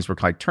of things were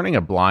like turning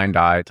a blind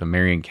eye to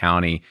Marion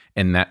County,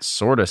 and that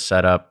sort of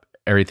set up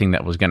everything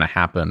that was going to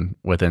happen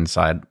with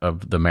inside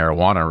of the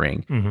marijuana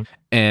ring. Mm-hmm.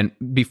 And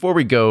before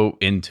we go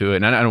into it,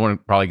 and I don't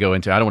want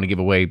to give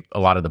away a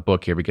lot of the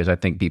book here, because I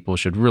think people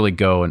should really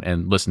go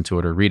and listen to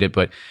it or read it,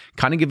 but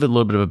kind of give it a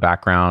little bit of a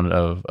background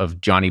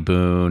of Johnny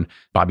Boone,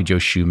 Bobby Joe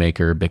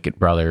Shoemaker, Bickett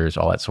Brothers,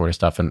 all that sort of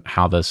stuff, and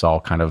how this all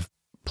kind of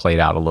played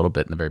out a little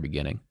bit in the very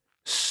beginning.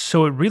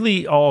 So it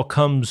really all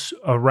comes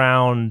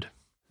around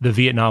the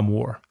Vietnam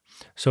War.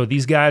 So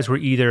these guys were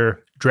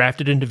either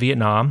drafted into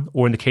Vietnam,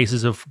 or in the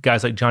cases of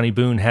guys like Johnny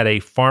Boone, had a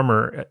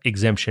farmer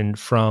exemption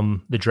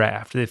from the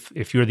draft.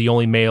 If you're the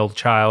only male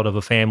child of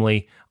a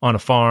family on a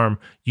farm,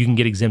 you can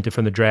get exempted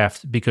from the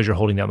draft because you're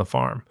holding down the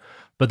farm.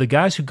 But the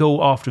guys who go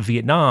off to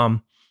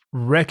Vietnam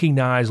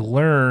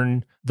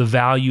learn the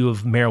value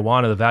of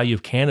marijuana, the value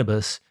of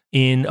cannabis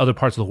in other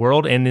parts of the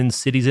world and in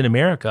cities in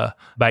America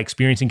by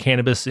experiencing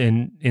cannabis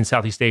in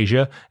Southeast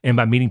Asia and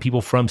by meeting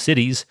people from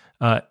cities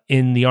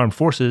in the armed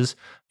forces.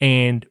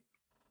 And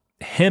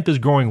hemp is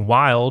growing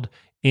wild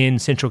in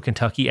central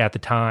Kentucky at the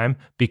time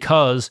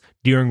because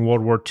during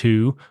World War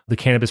II, the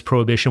cannabis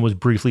prohibition was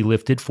briefly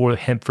lifted for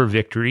hemp for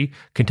victory.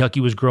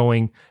 Kentucky was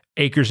growing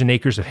acres and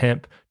acres of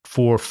hemp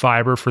for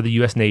fiber for the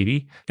U.S.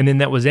 Navy. And then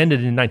that was ended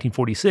in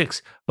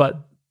 1946.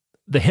 But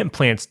the hemp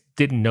plants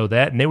didn't know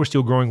that, and they were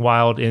still growing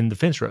wild in the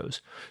fence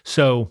rows.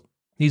 So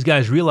these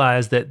guys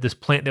realized that this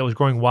plant that was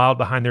growing wild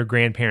behind their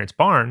grandparents'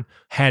 barn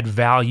had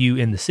value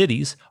in the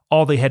cities.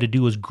 All they had to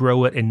do was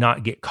grow it and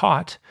not get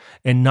caught.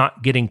 And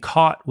not getting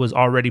caught was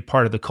already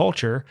part of the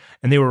culture.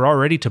 And they were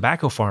already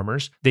tobacco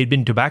farmers. They'd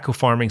been tobacco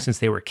farming since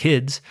they were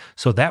kids.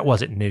 So that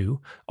wasn't new.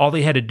 All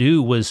they had to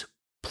do was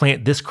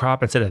plant this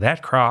crop instead of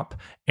that crop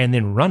and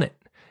then run it.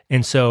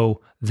 And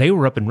so they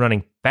were up and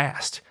running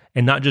fast.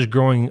 And not just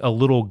growing a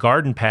little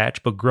garden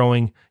patch, but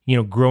growing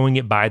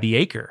it by the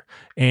acre.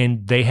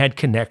 And they had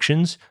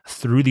connections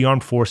through the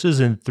armed forces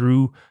and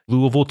through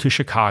Louisville to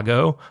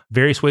Chicago,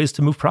 various ways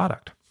to move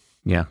product.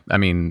 Yeah. I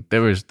mean,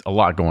 there was a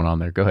lot going on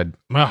there. Go ahead.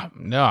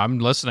 No, I'm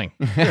listening.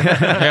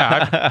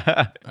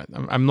 Yeah.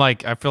 I'm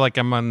like, I feel like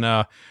I'm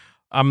on,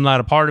 I'm not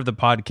a part of the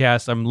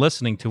podcast. I'm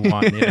listening to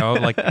one,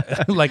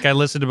 like I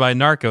listened to my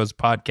Narcos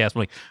podcast.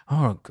 I'm like,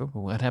 oh,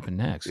 what happened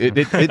next?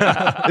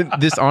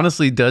 This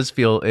honestly does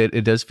feel,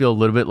 it does feel a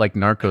little bit like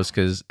Narcos,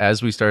 because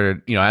as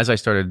I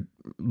started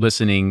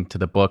listening to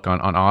the book on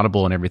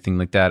Audible and everything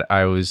like that,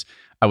 I was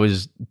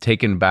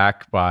taken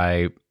back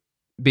by,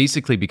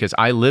 basically because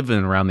I live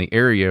in around the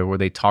area where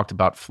they talked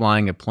about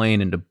flying a plane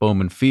into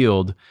Bowman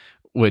Field,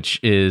 which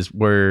is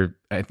where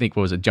I think,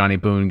 what was it, Johnny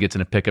Boone gets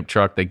in a pickup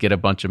truck, they get a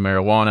bunch of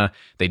marijuana,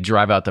 they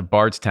drive out to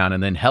Bardstown,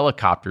 and then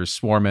helicopters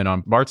swarm in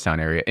on Bardstown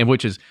area, and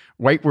which is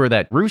right where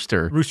that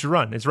Rooster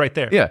Run is right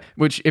there. Yeah,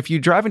 which if you're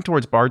driving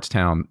towards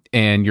Bardstown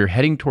and you're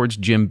heading towards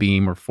Jim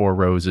Beam or Four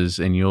Roses,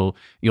 and you'll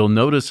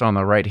notice on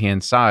the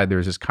right-hand side,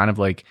 there's this kind of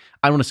like,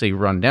 I don't want to say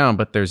run down,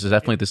 but there's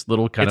definitely this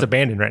little it's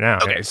abandoned right now.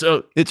 Okay,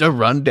 so it's a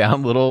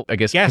rundown little, I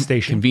guess, gas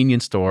station,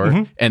 convenience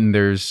store, and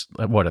there's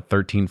a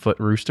 13-foot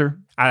rooster?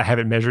 I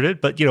haven't measured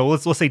it, but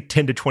let's say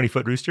 10 to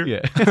 20-foot rooster.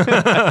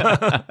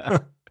 Yeah.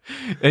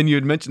 And you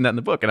had mentioned that in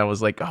the book, and I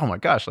was like, oh my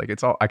gosh, like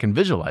it's all, I can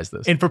visualize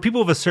this. And for people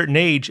of a certain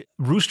age,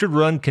 Rooster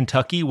Run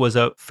Kentucky was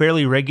a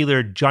fairly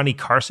regular Johnny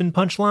Carson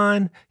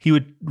punchline.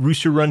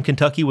 Rooster Run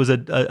Kentucky was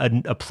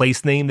a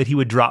place name that he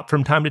would drop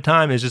from time to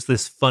time. It's just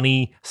this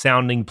funny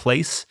sounding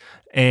place.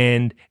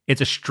 And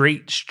it's a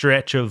straight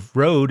stretch of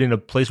road in a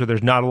place where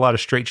there's not a lot of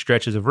straight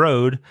stretches of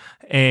road.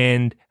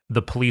 And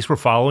the police were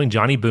following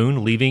Johnny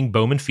Boone, leaving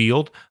Bowman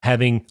Field,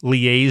 having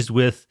liaised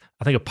with,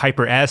 I think, a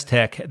Piper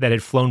Aztec that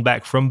had flown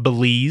back from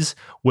Belize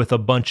with a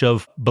bunch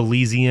of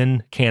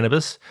Belizean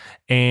cannabis.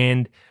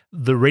 And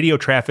the radio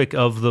traffic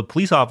of the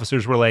police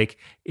officers were like,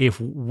 if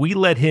we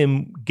let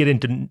him get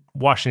into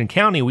Washington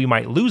County, we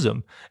might lose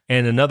him.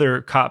 And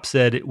another cop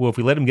said, well, if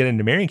we let him get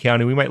into Marion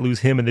County, we might lose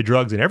him and the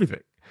drugs and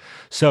everything.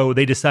 So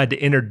they decide to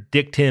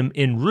interdict him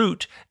en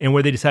route, and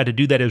where they decide to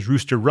do that is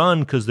Rooster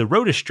Run because the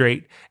road is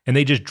straight, and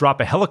they just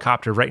drop a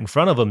helicopter right in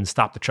front of them and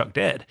stop the truck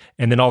dead.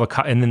 And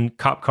then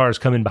cop cars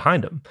come in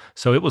behind them.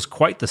 So it was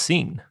quite the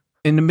scene.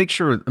 And to make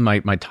sure my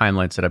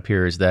timeline set up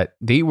here is that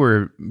they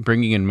were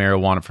bringing in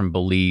marijuana from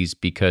Belize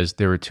because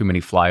there were too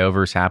many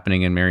flyovers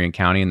happening in Marion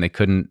County and they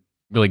couldn't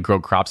really grow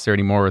crops there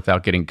anymore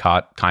without getting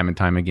caught time and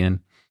time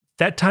again.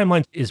 That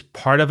timeline is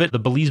part of it. The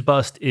Belize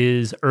bust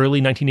is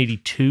early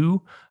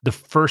 1982. The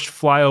first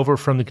flyover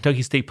from the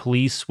Kentucky State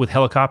Police with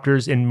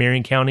helicopters in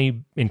Marion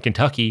County in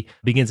Kentucky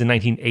begins in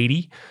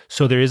 1980.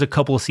 So there is a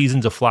couple of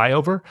seasons of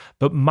flyover.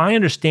 But my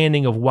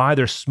understanding of why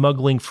they're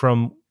smuggling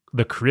from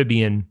the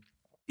Caribbean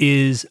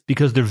is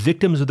because they're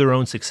victims of their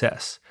own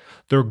success.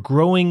 They're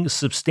growing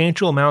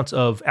substantial amounts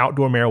of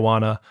outdoor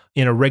marijuana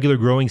in a regular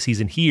growing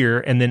season here.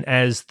 And then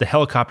as the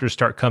helicopters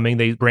start coming,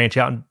 they branch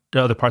out into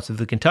other parts of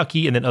the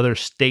Kentucky and then other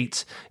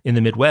states in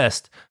the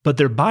Midwest. But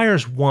their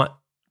buyers want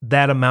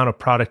that amount of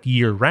product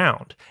year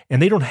round.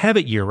 And they don't have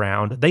it year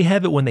round. They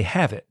have it when they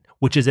have it,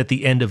 which is at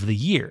the end of the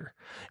year.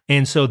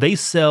 And so they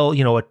sell,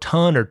 a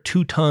ton or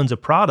 2 tons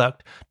of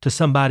product to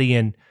somebody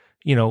in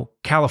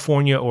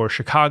California or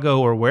Chicago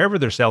or wherever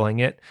they're selling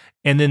it.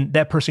 And then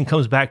that person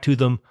comes back to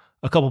them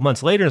a couple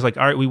months later and is like,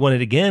 all right, we want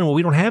it again. Well,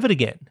 we don't have it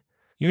again.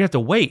 You're gonna have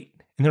to wait.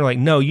 And they're like,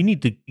 no, you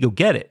need to go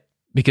get it.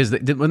 Because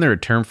when there was a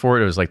term for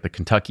it, it was like the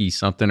Kentucky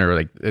something, or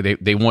like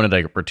they wanted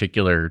like a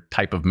particular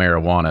type of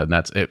marijuana, and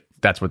that's it.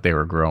 That's what they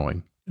were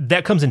growing.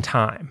 That comes in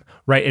time,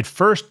 right? At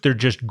first, they're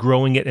just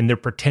growing it and they're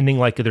pretending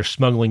like they're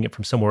smuggling it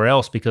from somewhere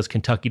else because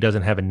Kentucky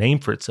doesn't have a name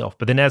for itself.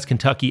 But then as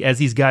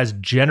these guys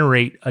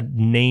generate a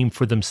name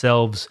for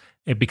themselves,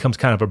 it becomes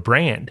kind of a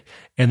brand.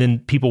 And then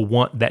people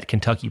want that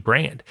Kentucky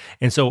brand.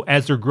 And so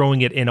as they're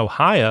growing it in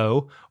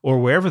Ohio or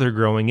wherever they're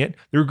growing it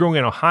in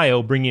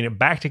Ohio, bringing it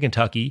back to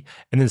Kentucky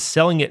and then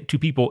selling it to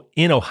people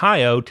in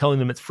Ohio, telling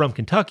them it's from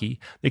Kentucky.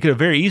 They could have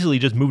very easily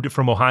just moved it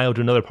from Ohio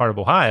to another part of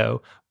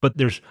Ohio, but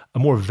there's a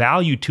more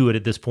value to it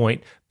at this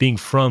point being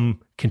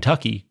from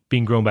Kentucky,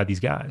 being grown by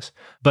these guys.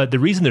 But the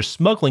reason they're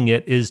smuggling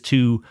it is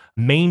to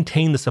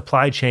maintain the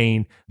supply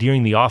chain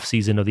during the off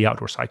season of the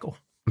outdoor cycle.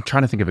 I'm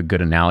trying to think of a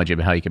good analogy of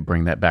how you could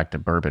bring that back to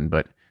bourbon,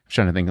 but I'm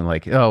trying to think of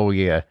like, oh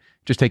yeah,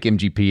 just take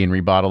MGP and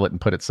rebottle it and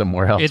put it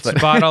somewhere else. It's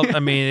bottled. I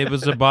mean, it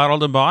was a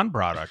bottled and bond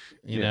product.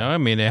 You know, I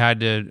mean,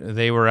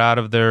 they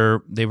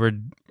were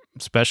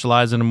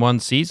specializing in one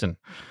season.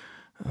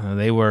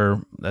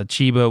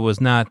 Chiba was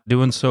not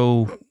doing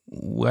so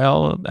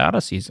well out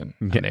of season.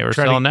 And they were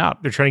selling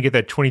out. They're trying to get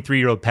that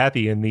 23-year-old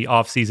Pappy in the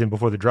off season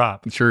before the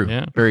drop. True.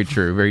 Yeah. Very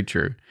true. Very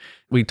true.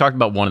 We talked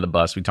about one of the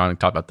busts. We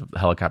talked about the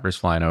helicopters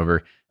flying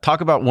over.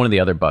 Talk about one of the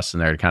other busts in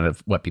there to kind of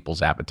whet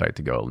people's appetite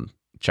to go and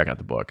check out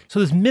the book. So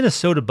this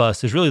Minnesota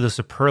bust is really the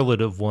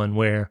superlative one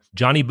where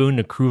Johnny Boone and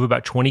a crew of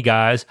about 20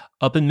 guys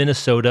up in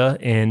Minnesota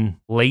in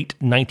late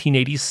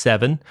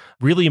 1987,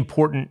 really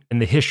important in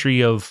the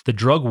history of the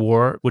drug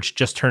war, which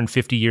just turned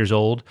 50 years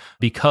old,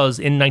 because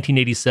in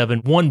 1987,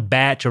 one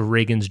batch of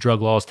Reagan's drug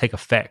laws take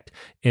effect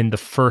in the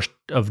 1st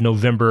of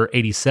November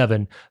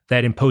 87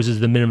 that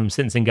imposes the minimum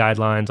sentencing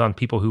guidelines on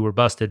people who were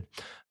busted.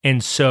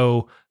 And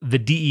so the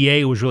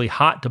DEA was really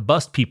hot to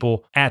bust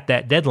people at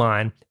that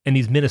deadline. And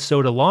these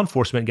Minnesota law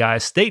enforcement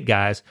guys, state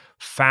guys,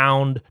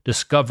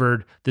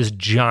 discovered this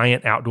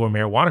giant outdoor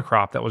marijuana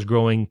crop that was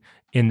growing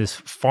in this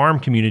farm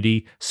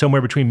community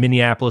somewhere between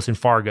Minneapolis and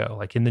Fargo,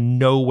 like in the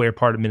nowhere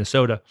part of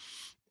Minnesota.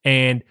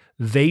 And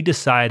they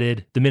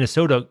decided, the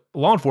Minnesota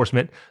law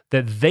enforcement,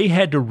 that they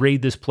had to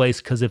raid this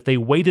place because if they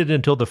waited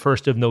until the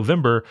 1st of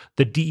November,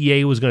 the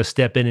DEA was going to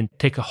step in and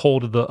take a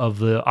hold of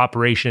the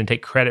operation and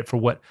take credit for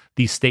what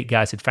these state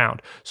guys had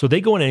found. So they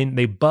go in and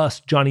they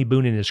bust Johnny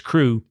Boone and his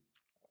crew,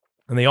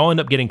 and they all end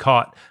up getting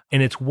caught.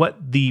 And it's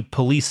what the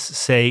police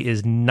say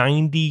is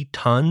 90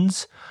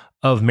 tons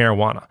of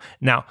marijuana.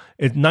 Now,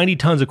 it's 90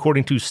 tons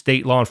according to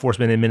state law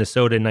enforcement in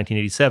Minnesota in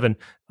 1987.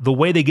 The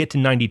way they get to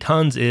 90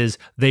 tons is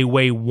they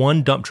weigh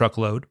one dump truck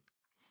load.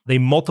 They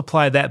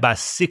multiply that by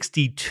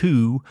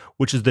 62,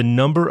 which is the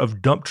number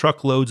of dump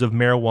truck loads of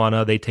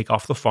marijuana they take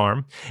off the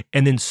farm.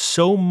 And then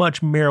so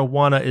much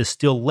marijuana is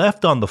still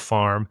left on the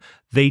farm,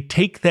 they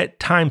take that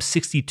times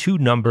 62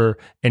 number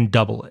and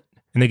double it.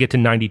 And they get to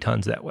 90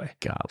 tons that way.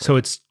 God. So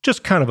it's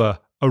just kind of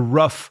a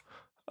rough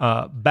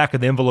back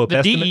of the envelope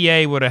estimate.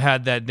 DEA would have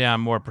had that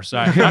down more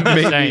precise. I'm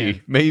just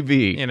saying.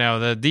 Maybe.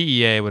 The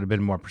DEA would have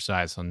been more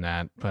precise on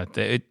that. But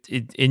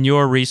in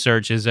your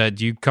research, do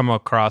you come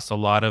across a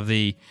lot of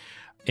the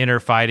inner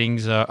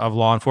fightings of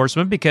law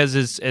enforcement?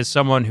 Because as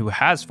someone who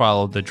has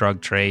followed the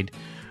drug trade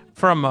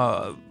from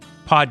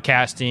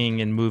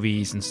podcasting and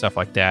movies and stuff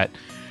like that,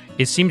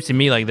 it seems to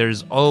me like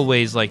there's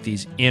always like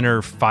these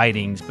inner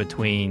fightings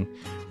between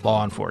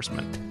law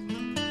enforcement.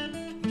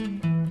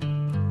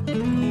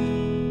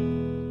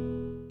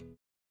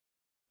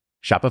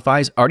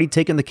 Shopify's already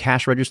taken the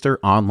cash register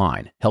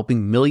online,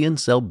 helping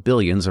millions sell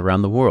billions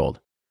around the world.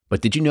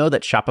 But did you know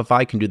that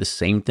Shopify can do the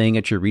same thing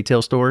at your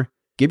retail store?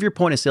 Give your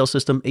point-of-sale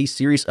system a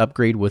serious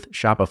upgrade with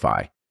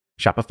Shopify.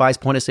 Shopify's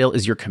point-of-sale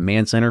is your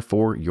command center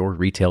for your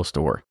retail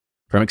store.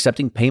 From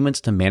accepting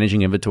payments to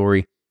managing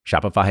inventory,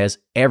 Shopify has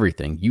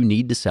everything you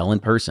need to sell in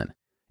person.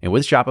 And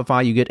with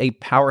Shopify, you get a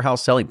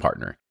powerhouse selling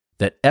partner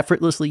that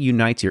effortlessly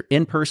unites your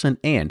in-person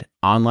and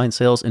online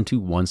sales into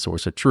one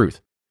source of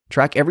truth.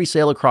 Track every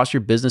sale across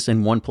your business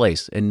in one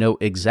place and know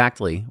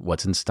exactly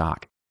what's in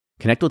stock.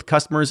 Connect with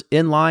customers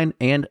in-line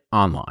and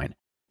online.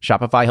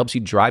 Shopify helps you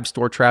drive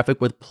store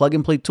traffic with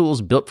plug-and-play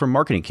tools built for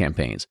marketing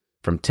campaigns,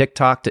 from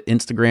TikTok to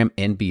Instagram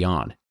and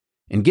beyond.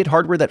 And get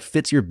hardware that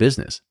fits your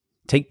business.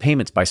 Take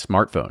payments by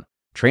smartphone.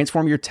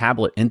 Transform your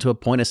tablet into a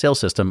point-of-sale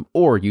system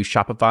or use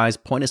Shopify's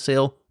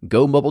point-of-sale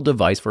Go mobile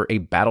device for a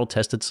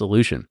battle-tested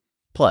solution.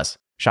 Plus,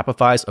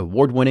 Shopify's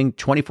award-winning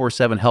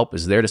 24/7 help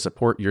is there to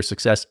support your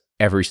success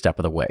every step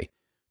of the way.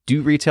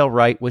 Do retail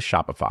right with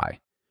Shopify.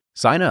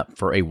 Sign up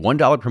for a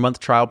 $1 per month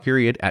trial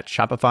period at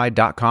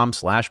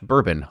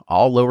shopify.com/bourbon,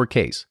 all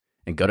lowercase,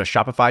 and go to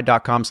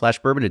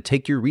shopify.com/bourbon to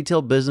take your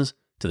retail business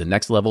to the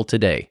next level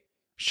today.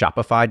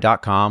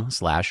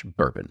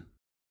 Shopify.com/bourbon.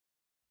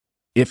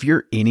 If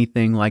you're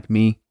anything like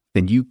me,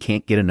 then you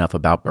can't get enough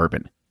about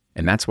bourbon.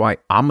 And that's why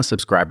I'm a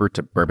subscriber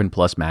to Bourbon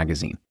Plus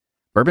magazine.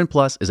 Bourbon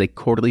Plus is a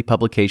quarterly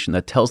publication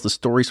that tells the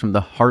stories from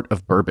the heart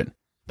of bourbon,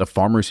 the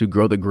farmers who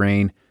grow the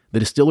grain, the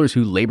distillers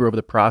who labor over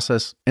the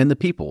process, and the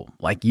people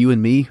like you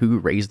and me who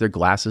raise their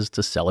glasses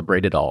to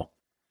celebrate it all.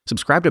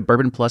 Subscribe to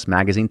Bourbon Plus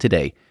magazine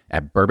today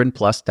at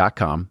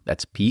bourbonplus.com,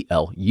 that's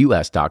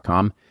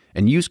PLUS.com,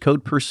 and use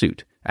code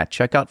PURSUIT at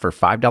checkout for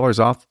 $5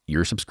 off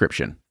your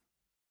subscription.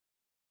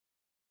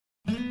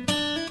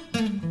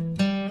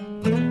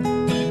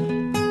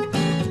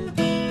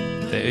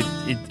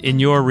 In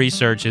your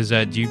research, is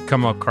that you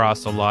come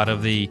across a lot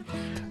of the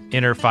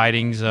inner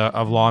fightings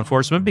of law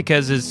enforcement?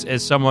 Because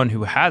as someone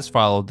who has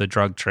followed the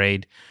drug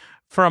trade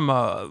from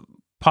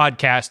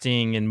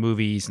podcasting and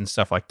movies and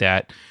stuff like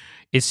that,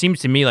 it seems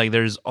to me like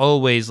there's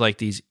always like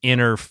these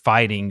inner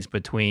fightings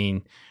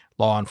between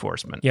law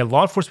enforcement. Yeah,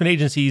 law enforcement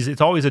agencies,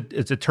 it's always a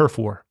turf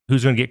war.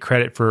 Who's going to get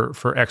credit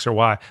for X or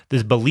Y?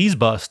 This Belize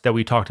bust that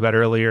we talked about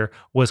earlier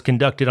was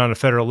conducted on a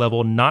federal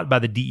level, not by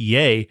the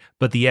DEA,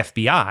 but the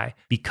FBI,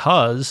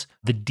 because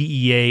the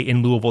DEA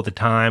in Louisville at the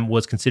time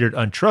was considered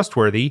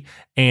untrustworthy,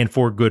 and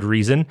for good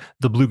reason.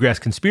 The Bluegrass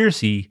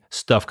conspiracy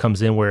stuff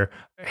comes in where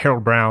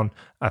Harold Brown,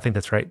 I think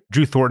that's right,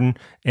 Drew Thornton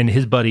and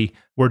his buddy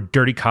were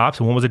dirty cops,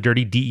 and one was a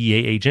dirty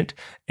DEA agent,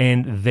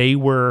 and they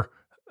were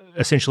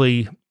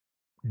essentially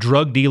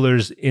drug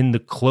dealers in the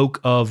cloak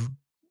of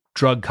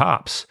drug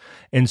cops.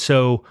 And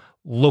so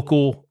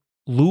local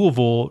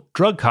Louisville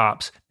drug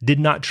cops did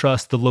not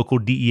trust the local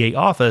DEA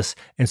office,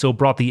 and so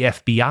brought the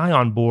FBI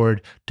on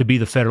board to be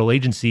the federal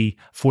agency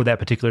for that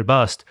particular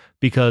bust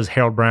because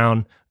Harold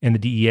Brown and the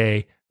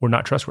DEA were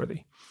not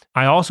trustworthy.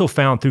 I also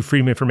found through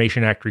Freedom of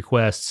Information Act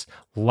requests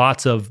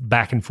lots of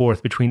back and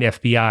forth between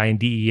FBI and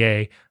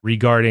DEA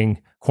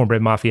regarding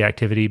Cornbread Mafia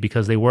activity,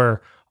 because they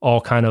were all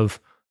kind of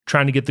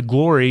trying to get the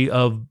glory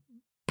of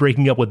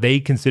breaking up what they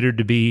considered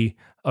to be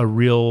a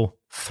real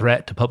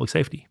threat to public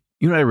safety.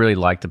 You know what I really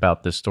liked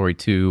about this story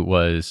too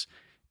was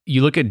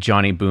you look at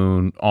Johnny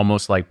Boone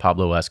almost like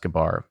Pablo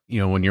Escobar. You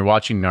know, when you're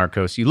watching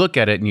Narcos, you look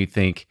at it and you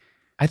think,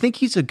 I think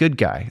he's a good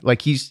guy.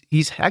 Like he's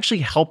actually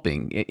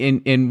helping.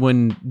 And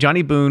when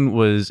Johnny Boone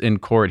was in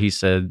court, he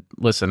said,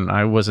 listen,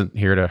 I wasn't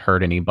here to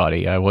hurt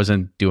anybody. I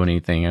wasn't doing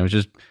anything. I was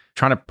just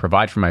trying to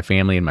provide for my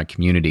family and my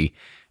community.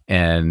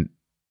 And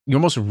you're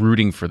almost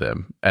rooting for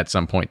them at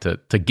some point to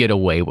get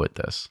away with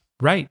this.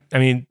 Right. I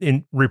mean,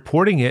 in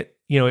reporting it,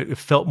 you know, it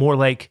felt more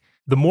like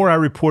the more I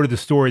reported the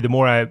story, the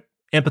more I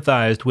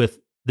empathized with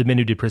the men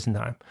who did prison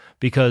time.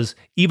 Because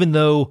even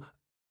though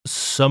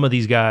some of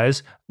these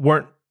guys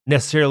weren't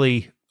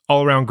necessarily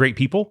all around great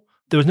people,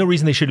 there was no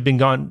reason they should have been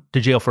gone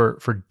to jail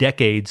for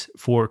decades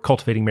for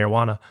cultivating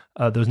marijuana.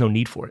 There was no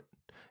need for it.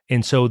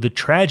 And so the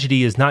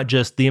tragedy is not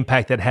just the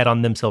impact that had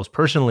on themselves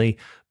personally,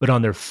 but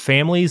on their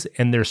families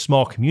and their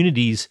small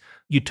communities.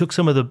 You took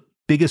some of the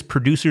biggest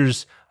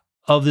producers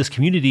of this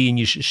community and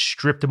you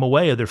stripped them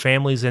away of their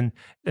families and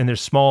their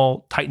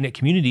small, tight-knit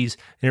communities.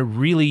 And it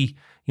really,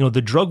 you know,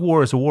 the drug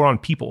war is a war on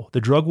people.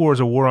 The drug war is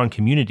a war on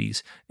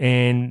communities.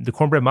 And the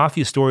Cornbread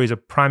Mafia story is a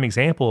prime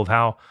example of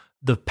how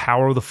the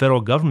power of the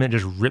federal government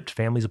just ripped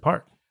families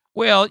apart.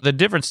 Well, the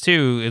difference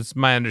too is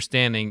my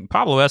understanding.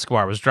 Pablo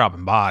Escobar was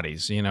dropping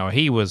bodies. You know,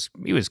 he was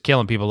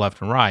killing people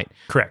left and right.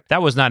 Correct.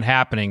 That was not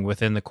happening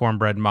within the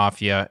Cornbread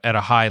Mafia at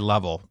a high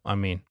level. I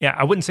mean, yeah,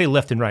 I wouldn't say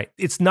left and right.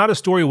 It's not a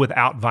story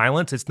without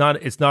violence. It's not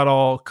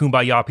all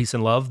kumbaya, peace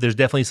and love. There's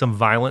definitely some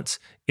violence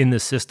in the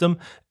system.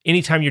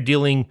 Anytime you're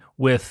dealing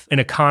with an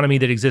economy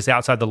that exists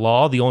outside the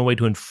law, the only way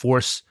to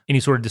enforce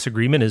any sort of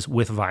disagreement is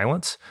with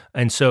violence.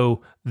 And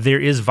so there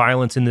is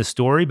violence in this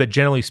story, but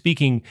generally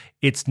speaking,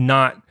 it's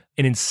not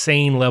an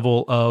insane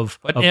level of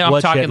I'm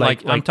bloodshed.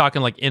 I'm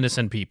talking like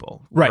innocent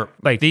people, right?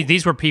 Like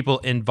these were people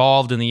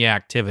involved in the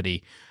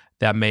activity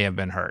that may have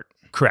been hurt.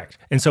 Correct.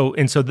 And so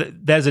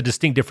that is a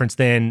distinct difference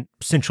than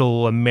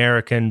Central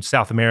American,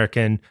 South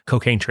American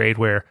cocaine trade,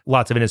 where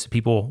lots of innocent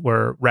people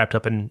were wrapped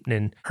up and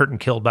hurt and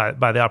killed by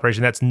the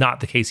operation. That's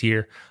not the case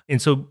here.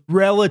 And so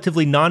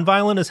relatively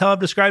nonviolent is how I've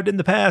described it in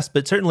the past,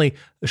 but certainly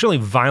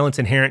violence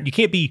inherent. You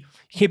can't be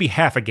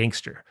half a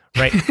gangster,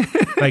 right?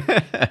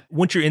 Like,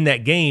 once you're in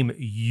that game,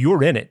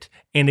 you're in it.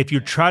 And if you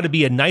try to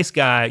be a nice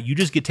guy, you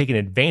just get taken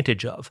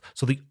advantage of.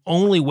 So the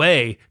only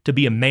way to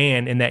be a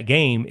man in that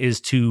game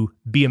is to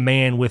be a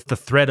man with the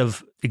threat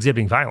of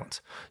exhibiting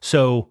violence.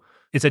 So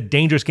it's a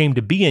dangerous game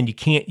to be in. You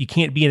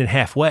can't be in it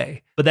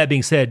halfway. But that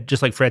being said,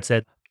 just like Fred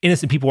said,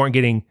 innocent people aren't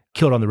getting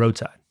killed on the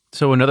roadside.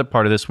 So another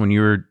part of this, when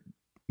you were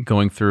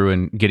going through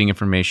and getting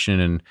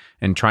information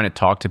and trying to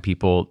talk to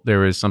people, there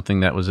was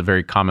something that was a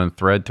very common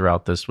thread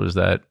throughout this, was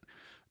that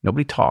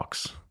nobody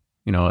talks.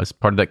 As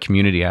part of that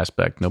community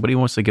aspect, nobody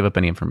wants to give up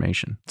any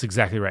information. That's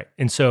exactly right.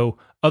 And so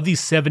of these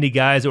 70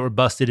 guys that were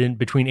busted in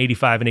between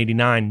 85 and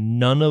 89,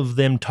 none of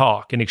them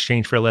talk in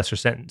exchange for a lesser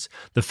sentence.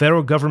 The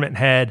federal government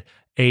had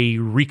a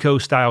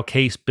RICO-style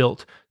case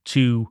built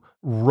to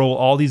roll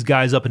all these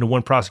guys up into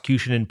one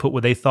prosecution and put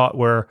what they thought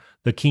were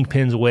the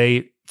kingpins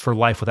away for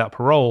life without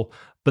parole,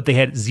 but they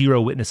had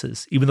 0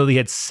 witnesses. Even though they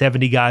had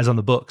 70 guys on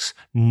the books,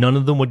 none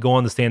of them would go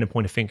on the stand and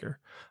point a finger.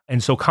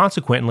 And so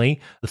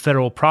consequently, the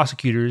federal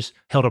prosecutors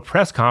held a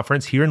press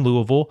conference here in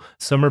Louisville,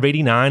 summer of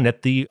 89,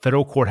 at the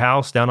federal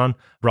courthouse down on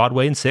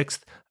Broadway and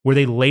 6th, where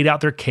they laid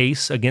out their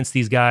case against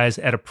these guys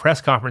at a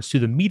press conference to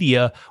the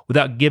media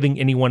without giving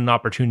anyone an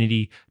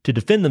opportunity to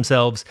defend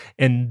themselves.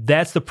 And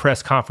that's the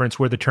press conference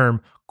where the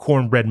term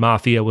cornbread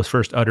mafia was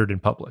first uttered in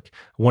public.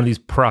 One of these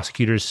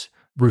prosecutors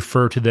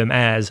referred to them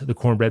as the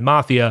cornbread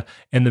mafia,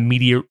 and the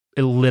media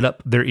lit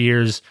up their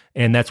ears,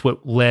 and that's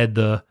what led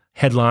the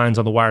headlines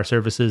on the wire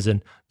services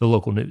and the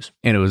local news.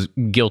 And it was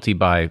guilty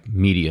by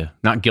media,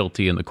 not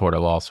guilty in the court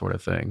of law sort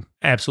of thing.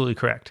 Absolutely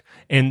correct.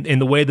 And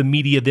the way the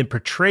media then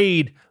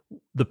portrayed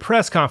the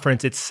press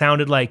conference, it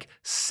sounded like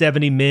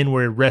 70 men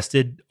were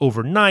arrested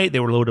overnight. They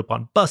were loaded up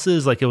on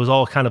buses. Like it was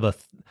all kind of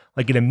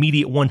an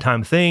immediate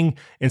one-time thing,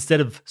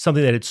 instead of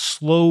something that had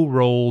slow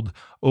rolled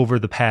over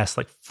the past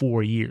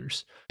 4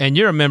 years. And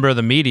you're a member of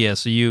the media,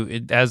 so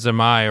you, as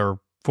am I, or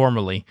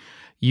formerly,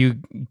 you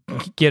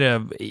get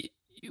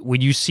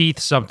when you see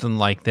something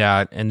like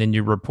that, and then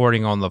you're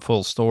reporting on the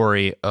full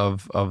story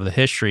of the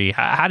history,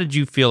 how did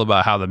you feel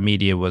about how the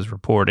media was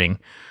reporting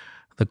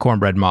the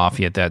cornbread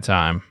mafia at that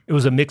time? It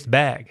was a mixed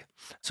bag.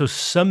 So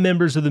some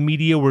members of the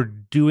media were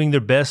doing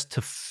their best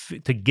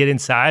to get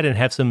inside and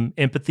have some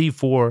empathy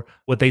for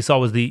what they saw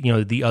was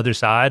the other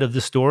side of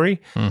the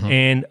story,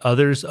 and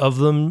others of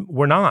them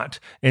were not.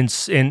 And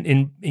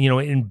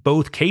in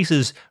both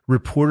cases,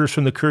 reporters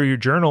from the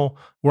Courier-Journal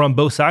were on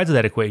both sides of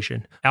that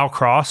equation. Al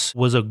Cross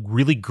was a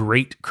really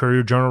great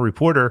Courier-Journal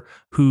reporter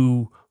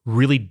who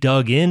really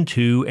dug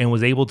into and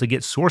was able to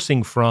get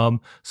sourcing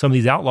from some of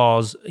these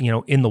outlaws,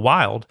 in the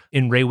wild,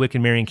 in Raywick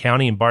and Marion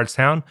County and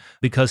Bardstown,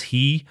 because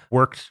he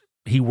worked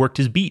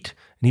his beat,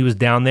 and he was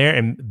down there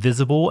and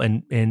visible,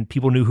 and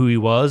people knew who he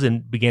was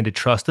and began to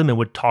trust him and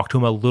would talk to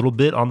him a little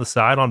bit on the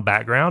side, on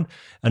background,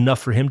 enough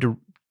for him to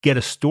get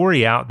a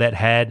story out that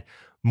had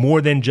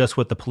more than just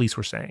what the police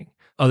were saying.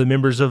 Other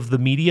members of the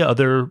media,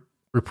 other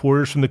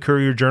reporters from the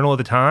Courier-Journal at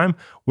the time,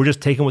 were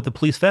just taking what the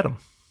police fed them.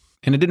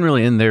 And it didn't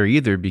really end there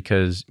either,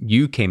 because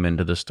you came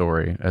into the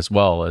story as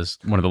well as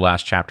one of the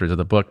last chapters of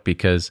the book,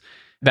 because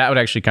that would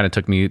actually kind of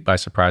took me by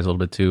surprise a little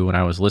bit too when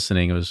I was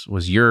listening. It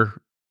was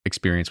your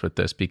experience with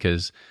this,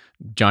 because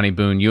Johnny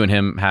Boone, you and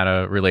him had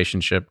a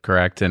relationship,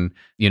 correct? And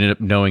you ended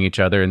up knowing each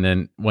other, and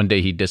then one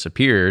day he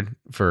disappeared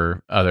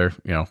for other,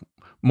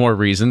 more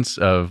reasons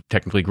of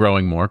technically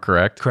growing more,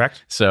 correct?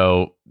 Correct.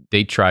 So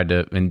they tried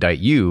to indict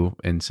you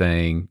and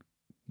saying,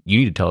 you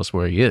need to tell us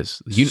where he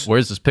is.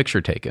 Where's this picture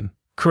taken?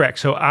 Correct.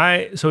 So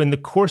in the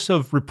course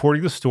of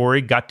reporting the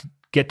story, got to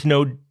get to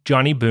know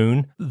Johnny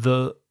Boone.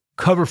 The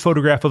cover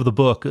photograph of the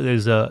book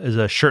is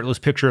a shirtless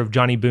picture of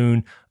Johnny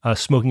Boone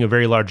smoking a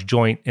very large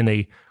joint in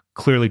a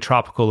clearly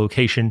tropical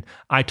location.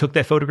 I took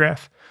that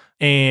photograph,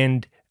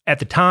 and at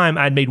the time,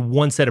 I'd made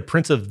one set of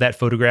prints of that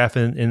photograph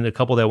and a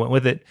couple that went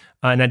with it,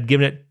 and I'd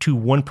given it to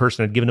one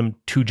person. I'd given them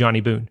to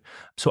Johnny Boone.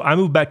 So I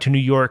moved back to New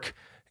York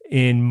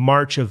in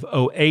March of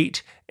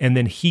 2008, and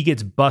then he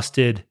gets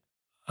busted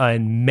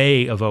in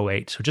May of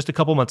 2008, so just a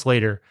couple months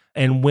later.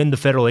 And when the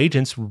federal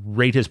agents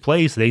raid his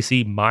place, they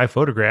see my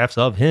photographs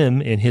of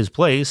him in his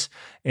place.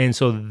 And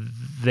so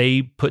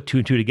they put two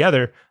and two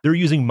together. They're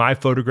using my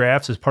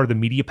photographs as part of the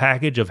media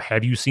package of,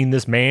 have you seen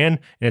this man?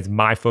 And it's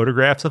my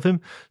photographs of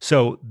him.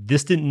 So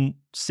this didn't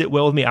sit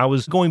well with me. I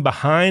was going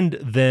behind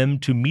them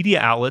to media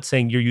outlets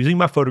saying, you're using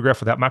my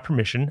photograph without my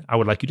permission. I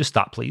would like you to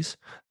stop, please.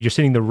 You're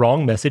sending the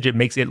wrong message. It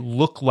makes it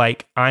look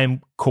like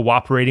I'm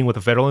cooperating with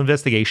a federal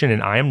investigation,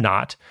 and I am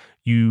not.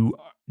 You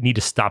need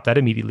to stop that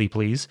immediately,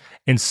 please.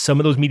 And some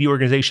of those media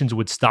organizations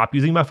would stop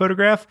using my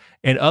photograph,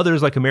 and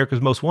others, like America's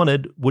Most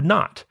Wanted, would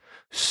not.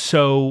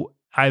 So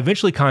I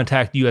eventually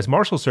contacted the U.S.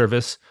 Marshal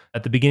Service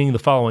at the beginning of the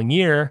following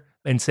year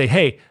and say,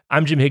 hey,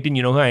 I'm Jim Higdon.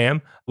 You know who I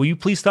am. Will you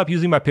please stop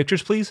using my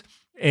pictures, please?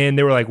 And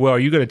they were like, well, are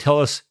you going to tell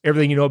us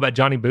everything you know about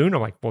Johnny Boone?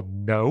 I'm like, well,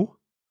 no.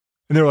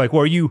 And they were like,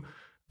 well, are you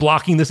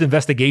blocking this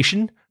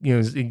investigation?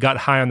 It got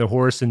high on their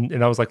horse.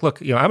 And I was like,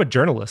 look, I'm a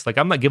journalist. Like,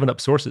 I'm not giving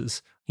up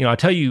sources. I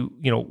tell you,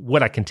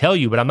 what I can tell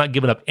you, but I'm not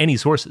giving up any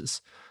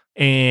sources.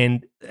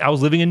 And I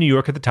was living in New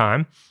York at the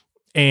time.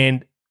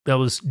 And That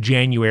was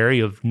January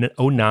of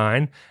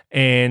 2009.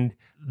 And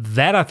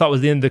that I thought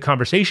was the end of the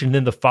conversation. And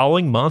then the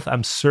following month,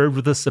 I'm served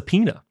with a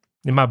subpoena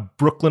in my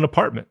Brooklyn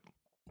apartment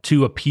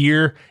to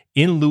appear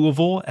in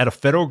Louisville at a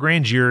federal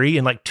grand jury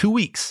in like 2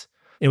 weeks.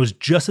 It was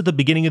just at the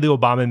beginning of the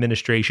Obama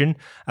administration.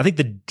 I think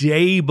the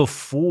day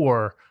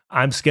before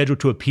I'm scheduled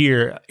to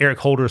appear, Eric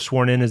Holder is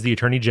sworn in as the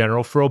Attorney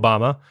General for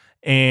Obama.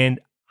 And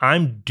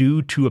I'm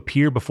due to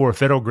appear before a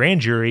federal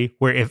grand jury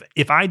where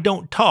if I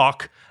don't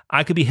talk,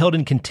 I could be held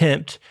in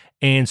contempt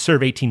and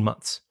serve 18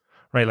 months,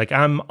 right? Like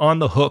I'm on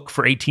the hook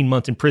for 18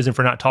 months in prison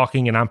for not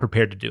talking, and I'm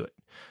prepared to do it.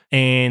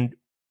 And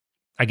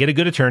I get a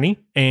good attorney,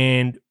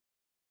 and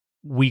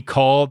we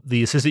call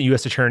the assistant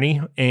U.S.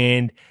 attorney,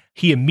 and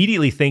he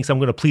immediately thinks I'm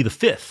going to plead the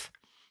Fifth.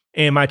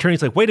 And my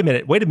attorney's like, wait a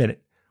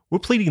minute. We're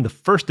pleading the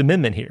First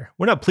Amendment here.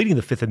 We're not pleading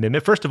the Fifth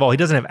Amendment. First of all, he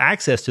doesn't have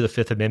access to the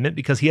Fifth Amendment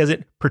because he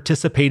hasn't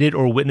participated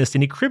or witnessed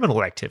any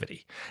criminal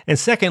activity. And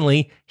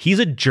secondly, he's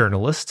a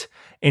journalist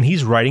and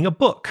he's writing a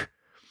book.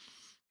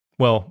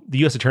 Well, the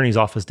U.S. Attorney's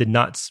Office did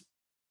not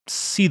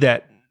see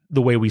that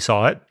the way we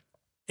saw it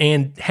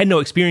and had no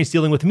experience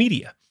dealing with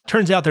media.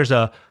 Turns out there's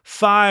a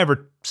 5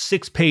 or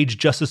 6 page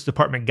Justice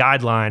Department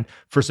guideline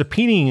for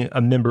subpoenaing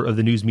a member of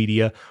the news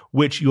media,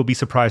 which you'll be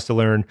surprised to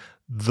learn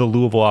the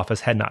Louisville office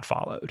had not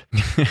followed.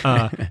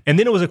 And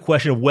then it was a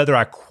question of whether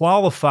I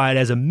qualified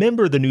as a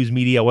member of the news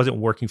media. I wasn't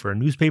working for a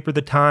newspaper at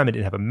the time. I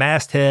didn't have a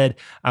masthead.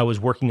 I was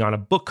working on a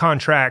book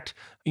contract,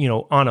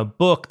 on a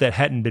book that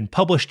hadn't been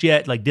published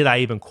yet. Like, did I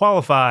even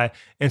qualify?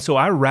 And so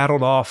I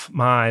rattled off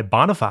my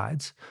bona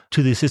fides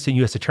to the assistant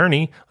U.S.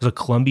 attorney. I was a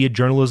Columbia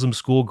Journalism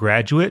School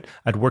graduate.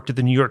 I'd worked at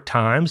the New York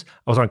Times.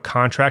 I was on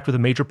contract with a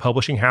major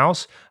publishing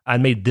house.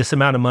 I'd made this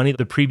amount of money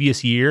the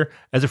previous year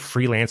as a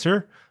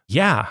freelancer.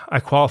 Yeah, I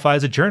qualify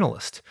as a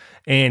journalist.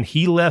 And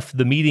he left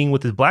the meeting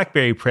with his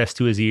BlackBerry pressed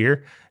to his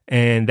ear,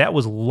 and that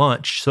was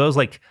lunch. So it was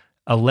like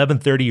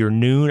 11:30 or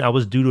noon. I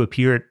was due to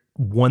appear at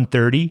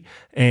 1:30,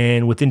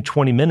 and within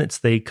 20 minutes,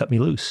 they cut me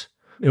loose.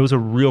 It was a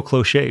real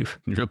close shave.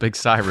 Real big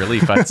sigh of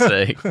relief, I'd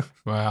say.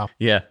 Wow.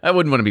 Yeah, I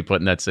wouldn't want to be put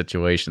in that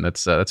situation.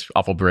 That's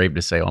awful brave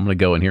to say, I'm going to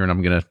go in here and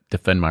I'm going to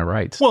defend my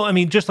rights. Well, I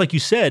mean, just like you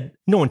said,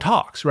 no one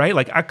talks, right?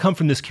 Like, I come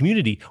from this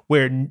community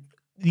where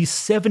these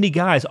 70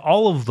 guys,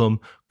 all of them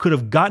could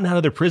have gotten out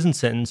of their prison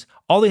sentence.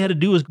 All they had to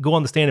do was go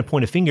on the stand and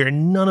point a finger,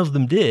 and none of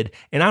them did.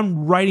 And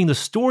I'm writing the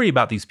story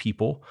about these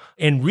people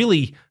and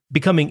really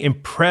becoming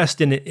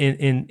impressed and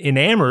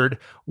enamored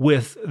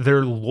with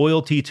their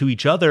loyalty to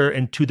each other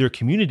and to their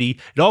community.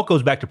 It all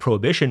goes back to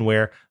Prohibition,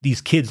 where these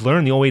kids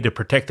learn the only way to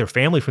protect their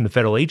family from the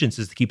federal agents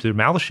is to keep their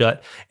mouths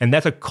shut. And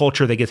that's a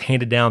culture that gets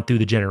handed down through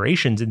the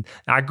generations. And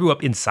I grew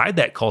up inside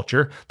that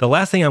culture. The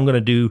last thing I'm going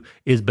to do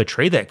is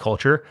betray that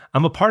culture.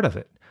 I'm a part of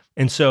it.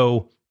 And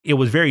so it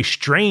was very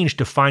strange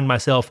to find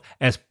myself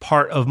as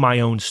part of my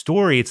own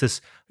story. It's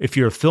this, if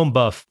you're a film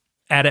buff,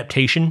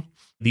 adaptation,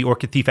 the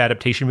Orchid Thief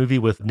adaptation movie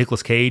with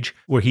Nicolas Cage,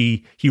 where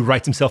he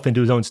writes himself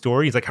into his own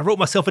story. He's like, I wrote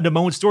myself into my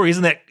own story.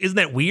 Isn't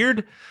that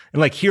weird? And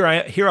like here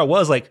I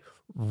was like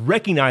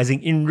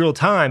recognizing in real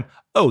time,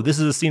 oh, this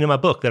is a scene in my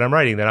book that I'm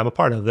writing, that I'm a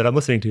part of, that I'm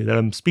listening to, that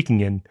I'm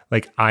speaking in.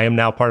 Like, I am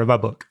now part of my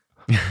book.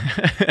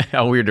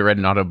 How weird to write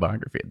an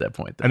autobiography at that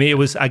point. I mean, it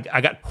was I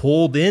got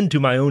pulled into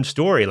my own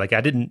story. Like,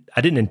 I didn't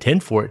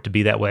intend for it to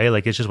be that way.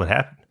 Like, it's just what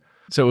happened.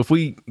 So if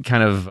we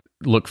kind of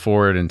look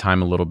forward in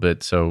time a little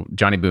bit, so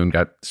Johnny Boone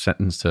got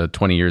sentenced to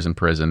 20 years in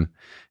prison.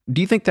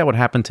 Do you think that would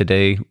happen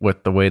today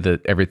with the way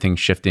that everything's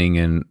shifting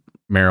and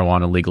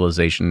marijuana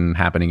legalization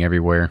happening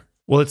everywhere?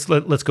 Well,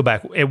 let's go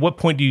back. At what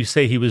point do you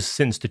say he was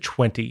sentenced to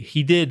 20?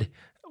 He did,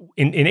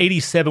 in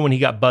 87 when he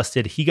got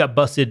busted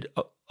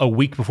a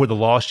week before the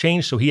laws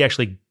changed, so he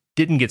actually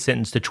didn't get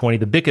sentenced to 20.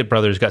 The Bickett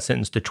brothers got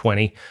sentenced to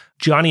 20.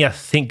 Johnny, I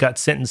think, got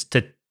sentenced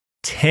to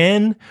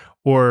 10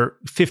 or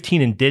 15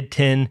 and did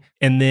 10.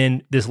 And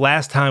then this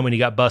last time when he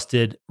got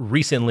busted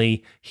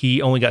recently,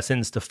 he only got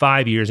sentenced to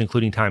 5 years,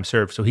 including time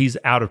served. So he's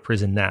out of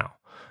prison now.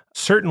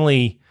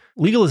 Certainly,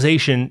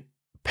 legalization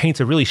paints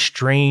a really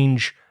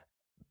strange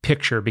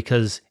picture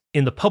because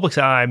in the public's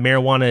eye,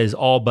 marijuana is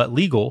all but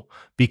legal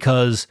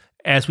because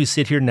as we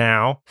sit here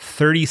now,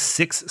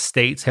 36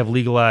 states have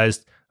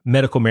legalized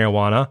medical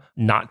marijuana,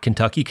 not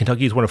Kentucky.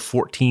 Kentucky is one of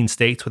 14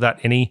 states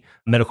without any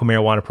medical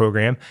marijuana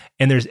program.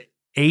 And there's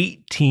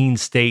 18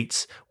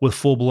 states with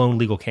full-blown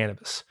legal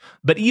cannabis.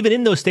 But even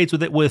in those states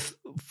with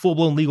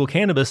full-blown legal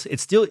cannabis,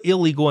 it's still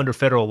illegal under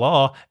federal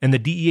law, and the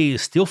DEA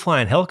is still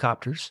flying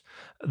helicopters.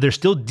 There's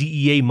still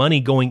DEA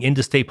money going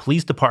into state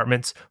police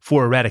departments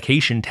for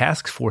eradication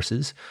task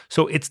forces.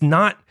 So it's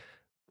not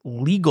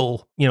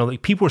legal.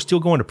 Like, people are still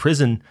going to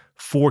prison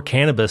for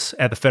cannabis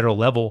at the federal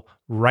level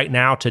right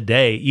now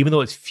today, even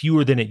though it's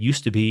fewer than it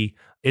used to be.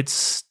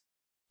 It's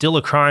still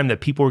a crime that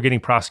people are getting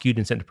prosecuted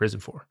and sent to prison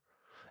for.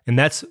 And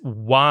that's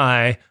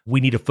why we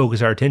need to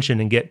focus our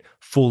attention and get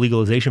full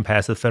legalization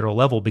passed at the federal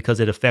level, because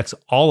it affects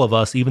all of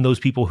us, even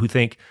those people who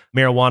think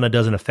marijuana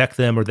doesn't affect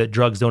them or that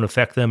drugs don't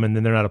affect them and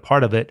then they're not a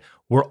part of it.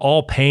 We're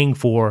all paying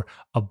for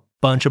a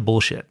bunch of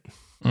bullshit.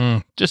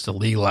 Just to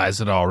legalize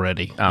it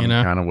already. I'm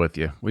kind of with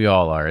you. We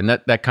all are. And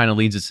that kind of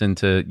leads us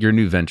into your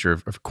new venture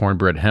of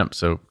Cornbread Hemp.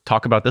 So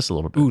talk about this a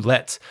little bit. Ooh,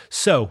 let's.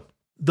 So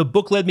the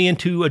book led me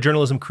into a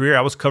journalism career.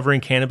 I was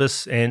covering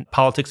cannabis and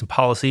politics and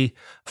policy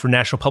for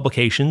national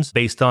publications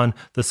based on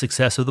the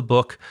success of the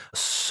book.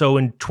 So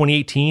in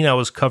 2018, I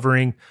was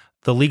covering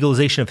the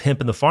legalization of hemp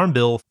in the Farm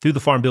Bill through the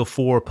Farm Bill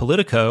for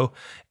Politico,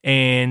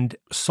 and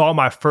saw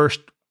my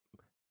first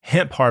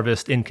hemp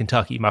harvest in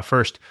Kentucky,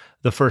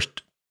 the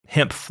first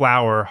hemp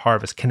flower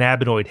harvest,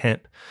 cannabinoid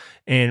hemp,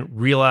 and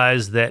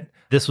realized that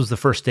this was the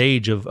first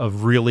stage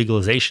of real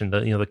legalization,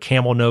 the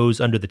camel nose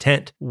under the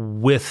tent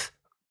with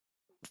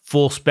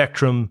full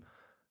spectrum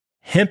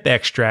hemp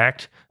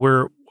extract.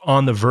 We're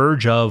on the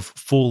verge of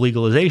full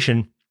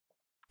legalization,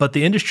 but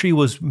the industry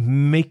was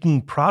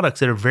making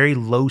products at a very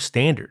low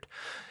standard.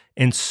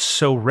 And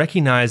so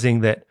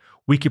recognizing that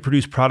we could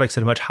produce products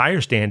at a much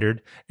higher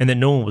standard and that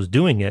no one was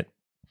doing it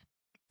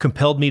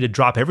compelled me to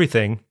drop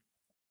everything.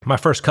 My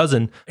first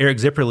cousin, Eric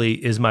Zipperly,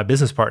 is my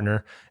business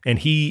partner, and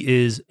he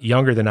is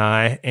younger than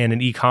I and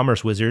an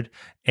e-commerce wizard,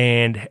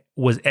 and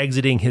was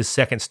exiting his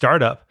second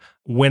startup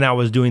when I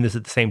was doing this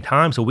at the same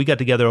time. So we got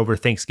together over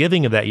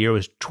Thanksgiving of that year, it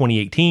was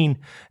 2018,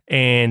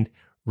 and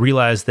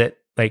realized that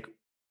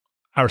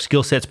our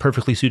skill sets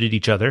perfectly suited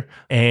each other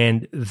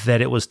and that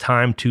it was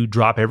time to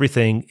drop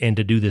everything and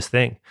to do this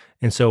thing.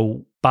 And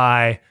so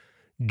by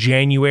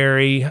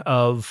January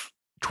of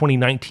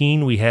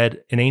 2019, we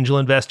had an angel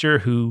investor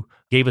who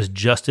gave us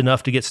just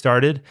enough to get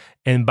started.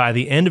 And by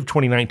the end of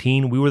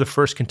 2019, we were the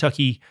first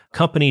Kentucky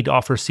company to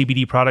offer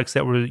CBD products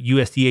that were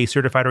USDA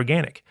certified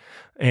organic.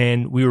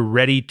 And we were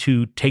ready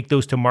to take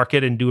those to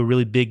market and do a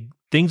really big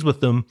things with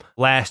them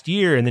last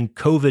year. And then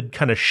COVID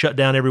kind of shut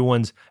down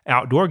everyone's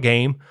outdoor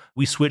game.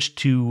 We switched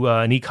to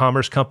an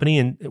e-commerce company,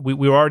 and we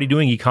were already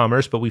doing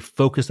e-commerce, but we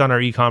focused on our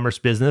e-commerce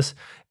business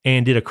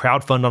and did a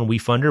crowdfund on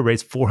WeFunder,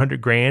 raised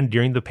 $400,000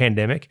 during the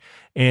pandemic.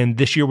 And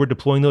this year we're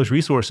deploying those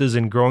resources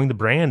and growing the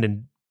brand.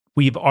 And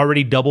we've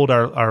already doubled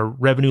our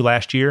revenue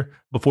last year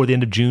before the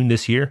end of June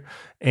this year.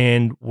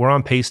 And we're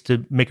on pace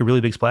to make a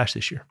really big splash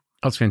this year.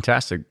 That's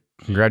fantastic.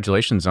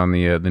 Congratulations on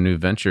the new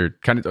venture.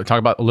 Kind of talk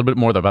about a little bit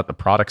more about the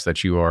products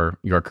that you are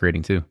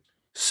creating too.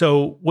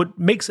 So what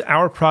makes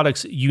our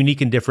products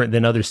unique and different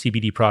than other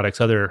CBD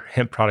products, other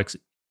hemp products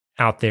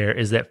out there,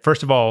 is that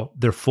first of all,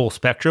 they're full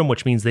spectrum,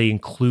 which means they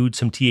include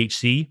some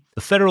THC.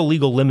 The federal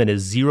legal limit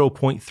is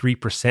 0.3%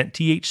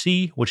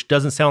 THC, which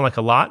doesn't sound like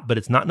a lot, but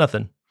it's not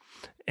nothing.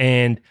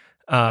 And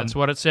that's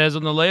what it says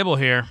on the label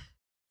here.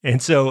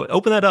 And so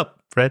open that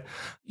up, Fred.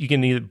 You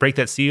can either break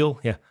that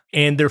seal. Yeah.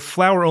 And they're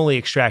flower only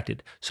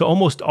extracted. So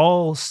almost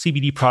all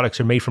CBD products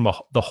are made from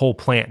the whole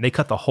plant. They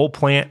cut the whole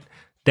plant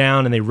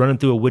down and they run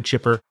it through a wood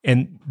chipper,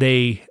 and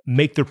they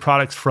make their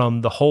products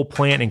from the whole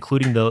plant,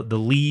 including the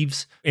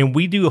leaves. And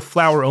we do a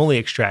flower only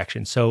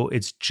extraction. So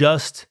it's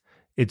just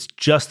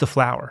the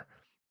flower.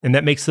 And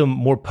that makes them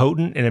more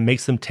potent and it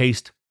makes them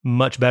taste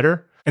much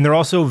better. And they're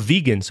also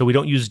vegan, so we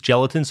don't use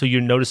gelatin. So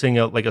you're noticing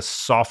a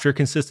softer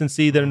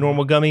consistency than a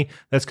normal gummy.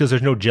 That's because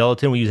there's no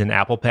gelatin. We use an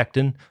apple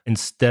pectin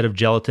instead of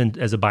gelatin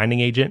as a binding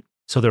agent.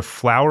 So they're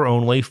flower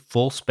only,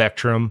 full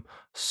spectrum,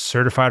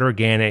 certified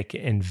organic,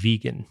 and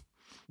vegan.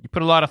 You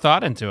put a lot of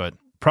thought into it.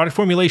 Product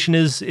formulation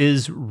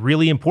is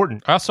really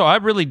important. Also, I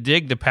really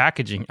dig the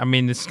packaging. I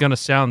mean, it's going to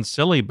sound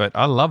silly, but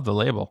I love the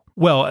label.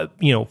 Well,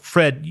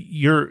 Fred,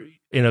 you're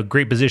in a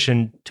great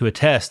position to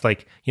attest,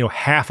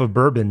 half of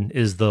bourbon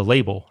is the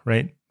label,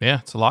 right? Yeah,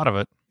 it's a lot of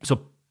it.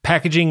 So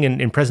packaging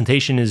and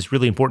presentation is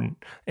really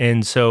important.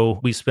 And so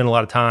we spend a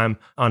lot of time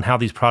on how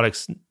these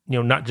products,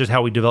 not just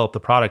how we develop the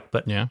product,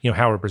 but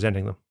how we're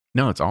presenting them.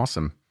 No, it's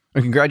awesome.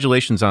 And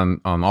congratulations on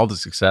all the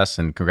success,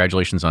 and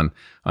congratulations on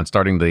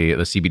starting the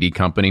CBD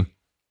company.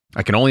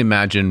 I can only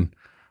imagine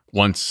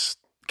once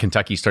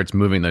Kentucky starts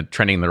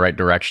trending in the right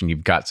direction,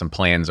 you've got some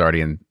plans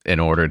already in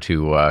order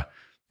to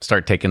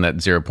start taking that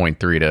 0.3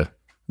 to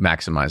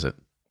maximize it.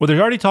 Well, there's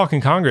already talk in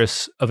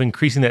Congress of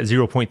increasing that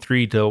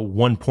 0.3 to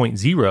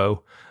 1.0,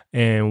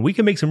 and we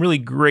can make some really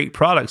great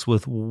products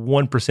with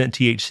 1%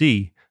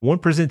 THC. 1%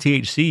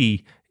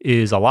 THC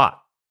is a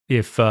lot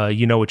if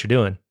you know what you're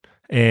doing,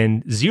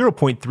 and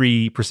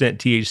 0.3%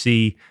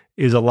 THC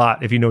is a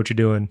lot if you know what you're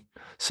doing.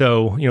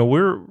 So,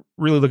 we're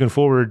really looking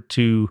forward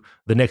to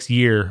the next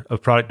year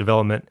of product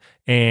development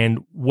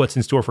and what's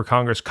in store for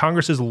Congress.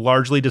 Congress is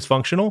largely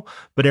dysfunctional,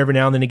 but every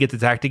now and then it gets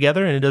its act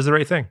together and it does the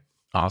right thing.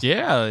 Awesome.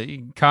 Yeah,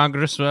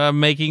 Congress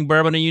making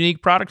bourbon a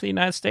unique product in the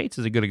United States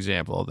is a good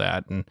example of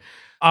that. And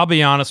I'll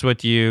be honest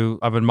with you,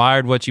 I've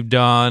admired what you've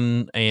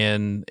done,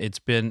 and it's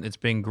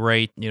been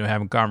great,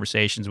 having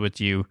conversations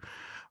with you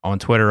on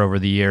Twitter over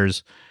the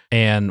years.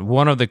 And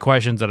one of the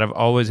questions that I've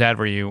always had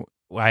for you,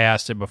 I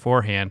asked it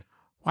beforehand: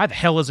 why the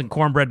hell isn't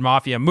Cornbread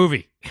Mafia a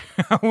movie?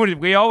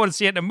 We all want to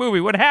see it in a movie.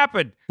 What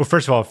happened? Well,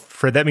 first of all,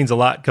 Fred, that means a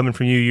lot coming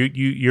from you.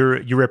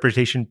 Your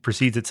reputation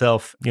precedes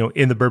itself.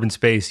 In the bourbon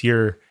space,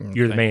 you're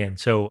the man.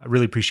 So I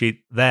really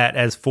appreciate that.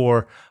 As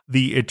for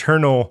the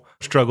eternal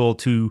struggle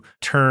to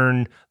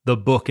turn the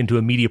book into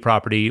a media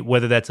property,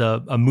 whether that's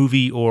a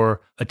movie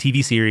or a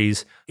TV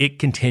series, it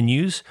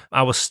continues.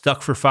 I was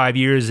stuck for 5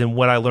 years in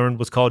what I learned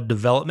was called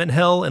development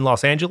hell in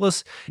Los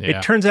Angeles. Yeah.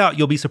 It turns out,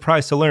 you'll be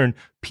surprised to learn,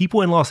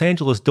 people in Los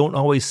Angeles don't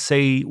always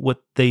say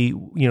what they,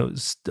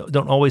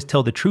 don't always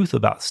tell the truth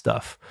about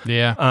stuff.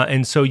 Yeah.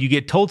 And so you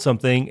get told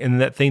something, and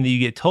that thing that you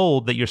get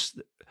told that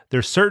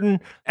they're certain,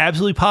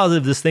 absolutely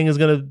positive this thing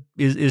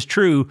is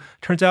true.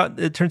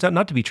 It turns out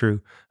not to be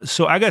true.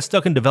 So I got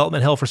stuck in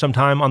development hell for some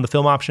time on the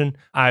film option.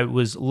 I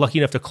was lucky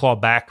enough to claw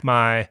back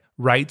my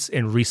rights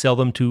and resell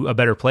them to a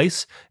better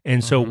place.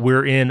 And so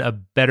we're in a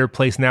better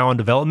place now on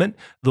development.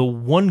 The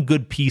one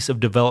good piece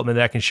of development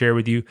that I can share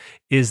with you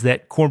is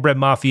that Cornbread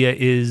Mafia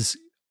is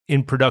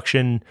in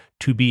production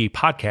to be a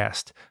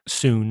podcast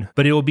soon,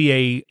 but it will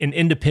be an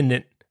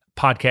independent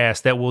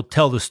podcast that will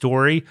tell the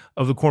story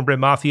of the Cornbread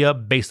Mafia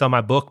based on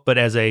my book, but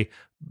as a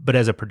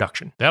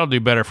production. That'll do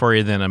better for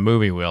you than a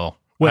movie will.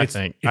 Well, I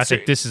think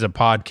this is a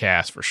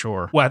podcast for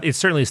sure. Well, it's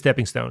certainly a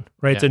stepping stone,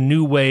 right? Yeah. It's a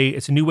new way.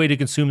 It's a new way to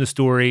consume the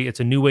story.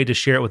 It's a new way to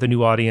share it with a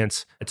new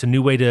audience. It's a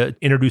new way to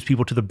introduce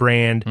people to the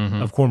brand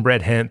of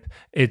Cornbread Hemp.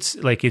 It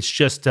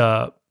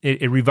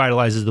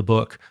revitalizes the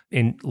book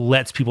and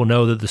lets people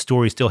know that the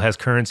story still has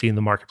currency in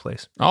the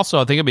marketplace. Also,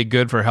 I think it'd be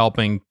good for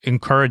helping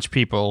encourage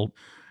people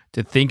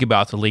to think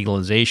about the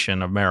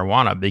legalization of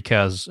marijuana,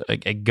 because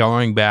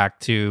going back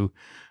to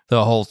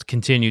the whole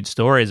continued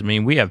stories, I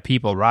mean, we have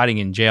people rotting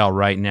in jail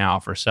right now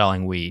for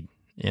selling weed,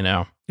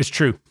 It's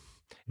true.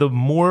 The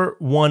more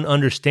one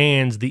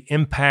understands the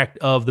impact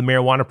of the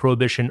marijuana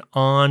prohibition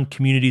on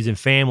communities and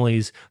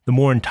families, the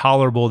more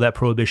intolerable that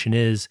prohibition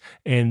is,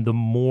 and the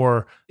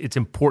more it's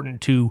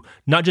important to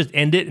not just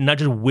end it and not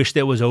just wish that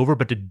it was over,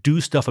 but to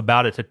do stuff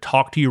about it, to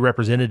talk to your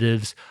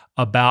representatives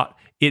about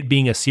it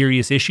being a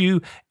serious issue,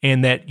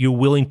 and that you're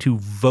willing to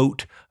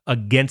vote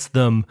against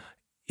them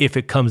if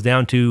it comes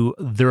down to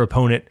their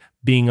opponent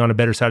being on a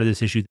better side of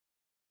this issue.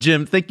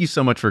 Jim, thank you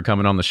so much for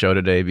coming on the show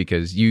today,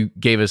 because you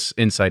gave us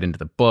insight into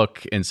the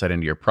book, insight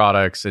into your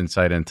products,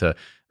 insight into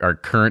our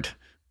current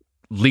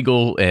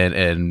legal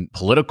and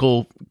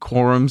political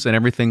quorums and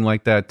everything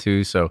like that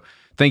too. So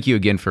thank you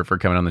again for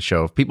coming on the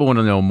show. If people want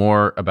to know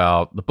more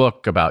about the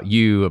book, about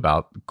you,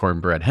 about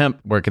Cornbread Hemp,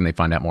 where can they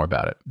find out more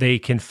about it? They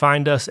can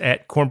find us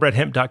at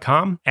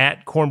cornbreadhemp.com,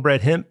 at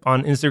Cornbread Hemp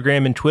on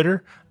Instagram and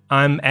Twitter.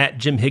 I'm at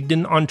Jim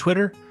Higdon on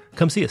Twitter.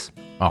 Come see us.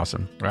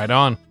 Awesome. Right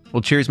on.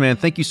 Well, cheers, man.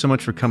 Thank you so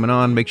much for coming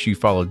on. Make sure you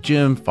follow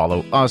Jim,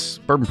 follow us,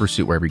 Bourbon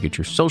Pursuit, wherever you get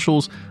your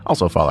socials.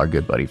 Also follow our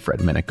good buddy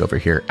Fred Minnick over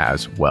here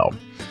as well.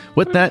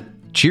 With that,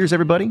 cheers,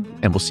 everybody,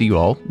 and we'll see you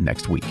all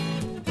next week.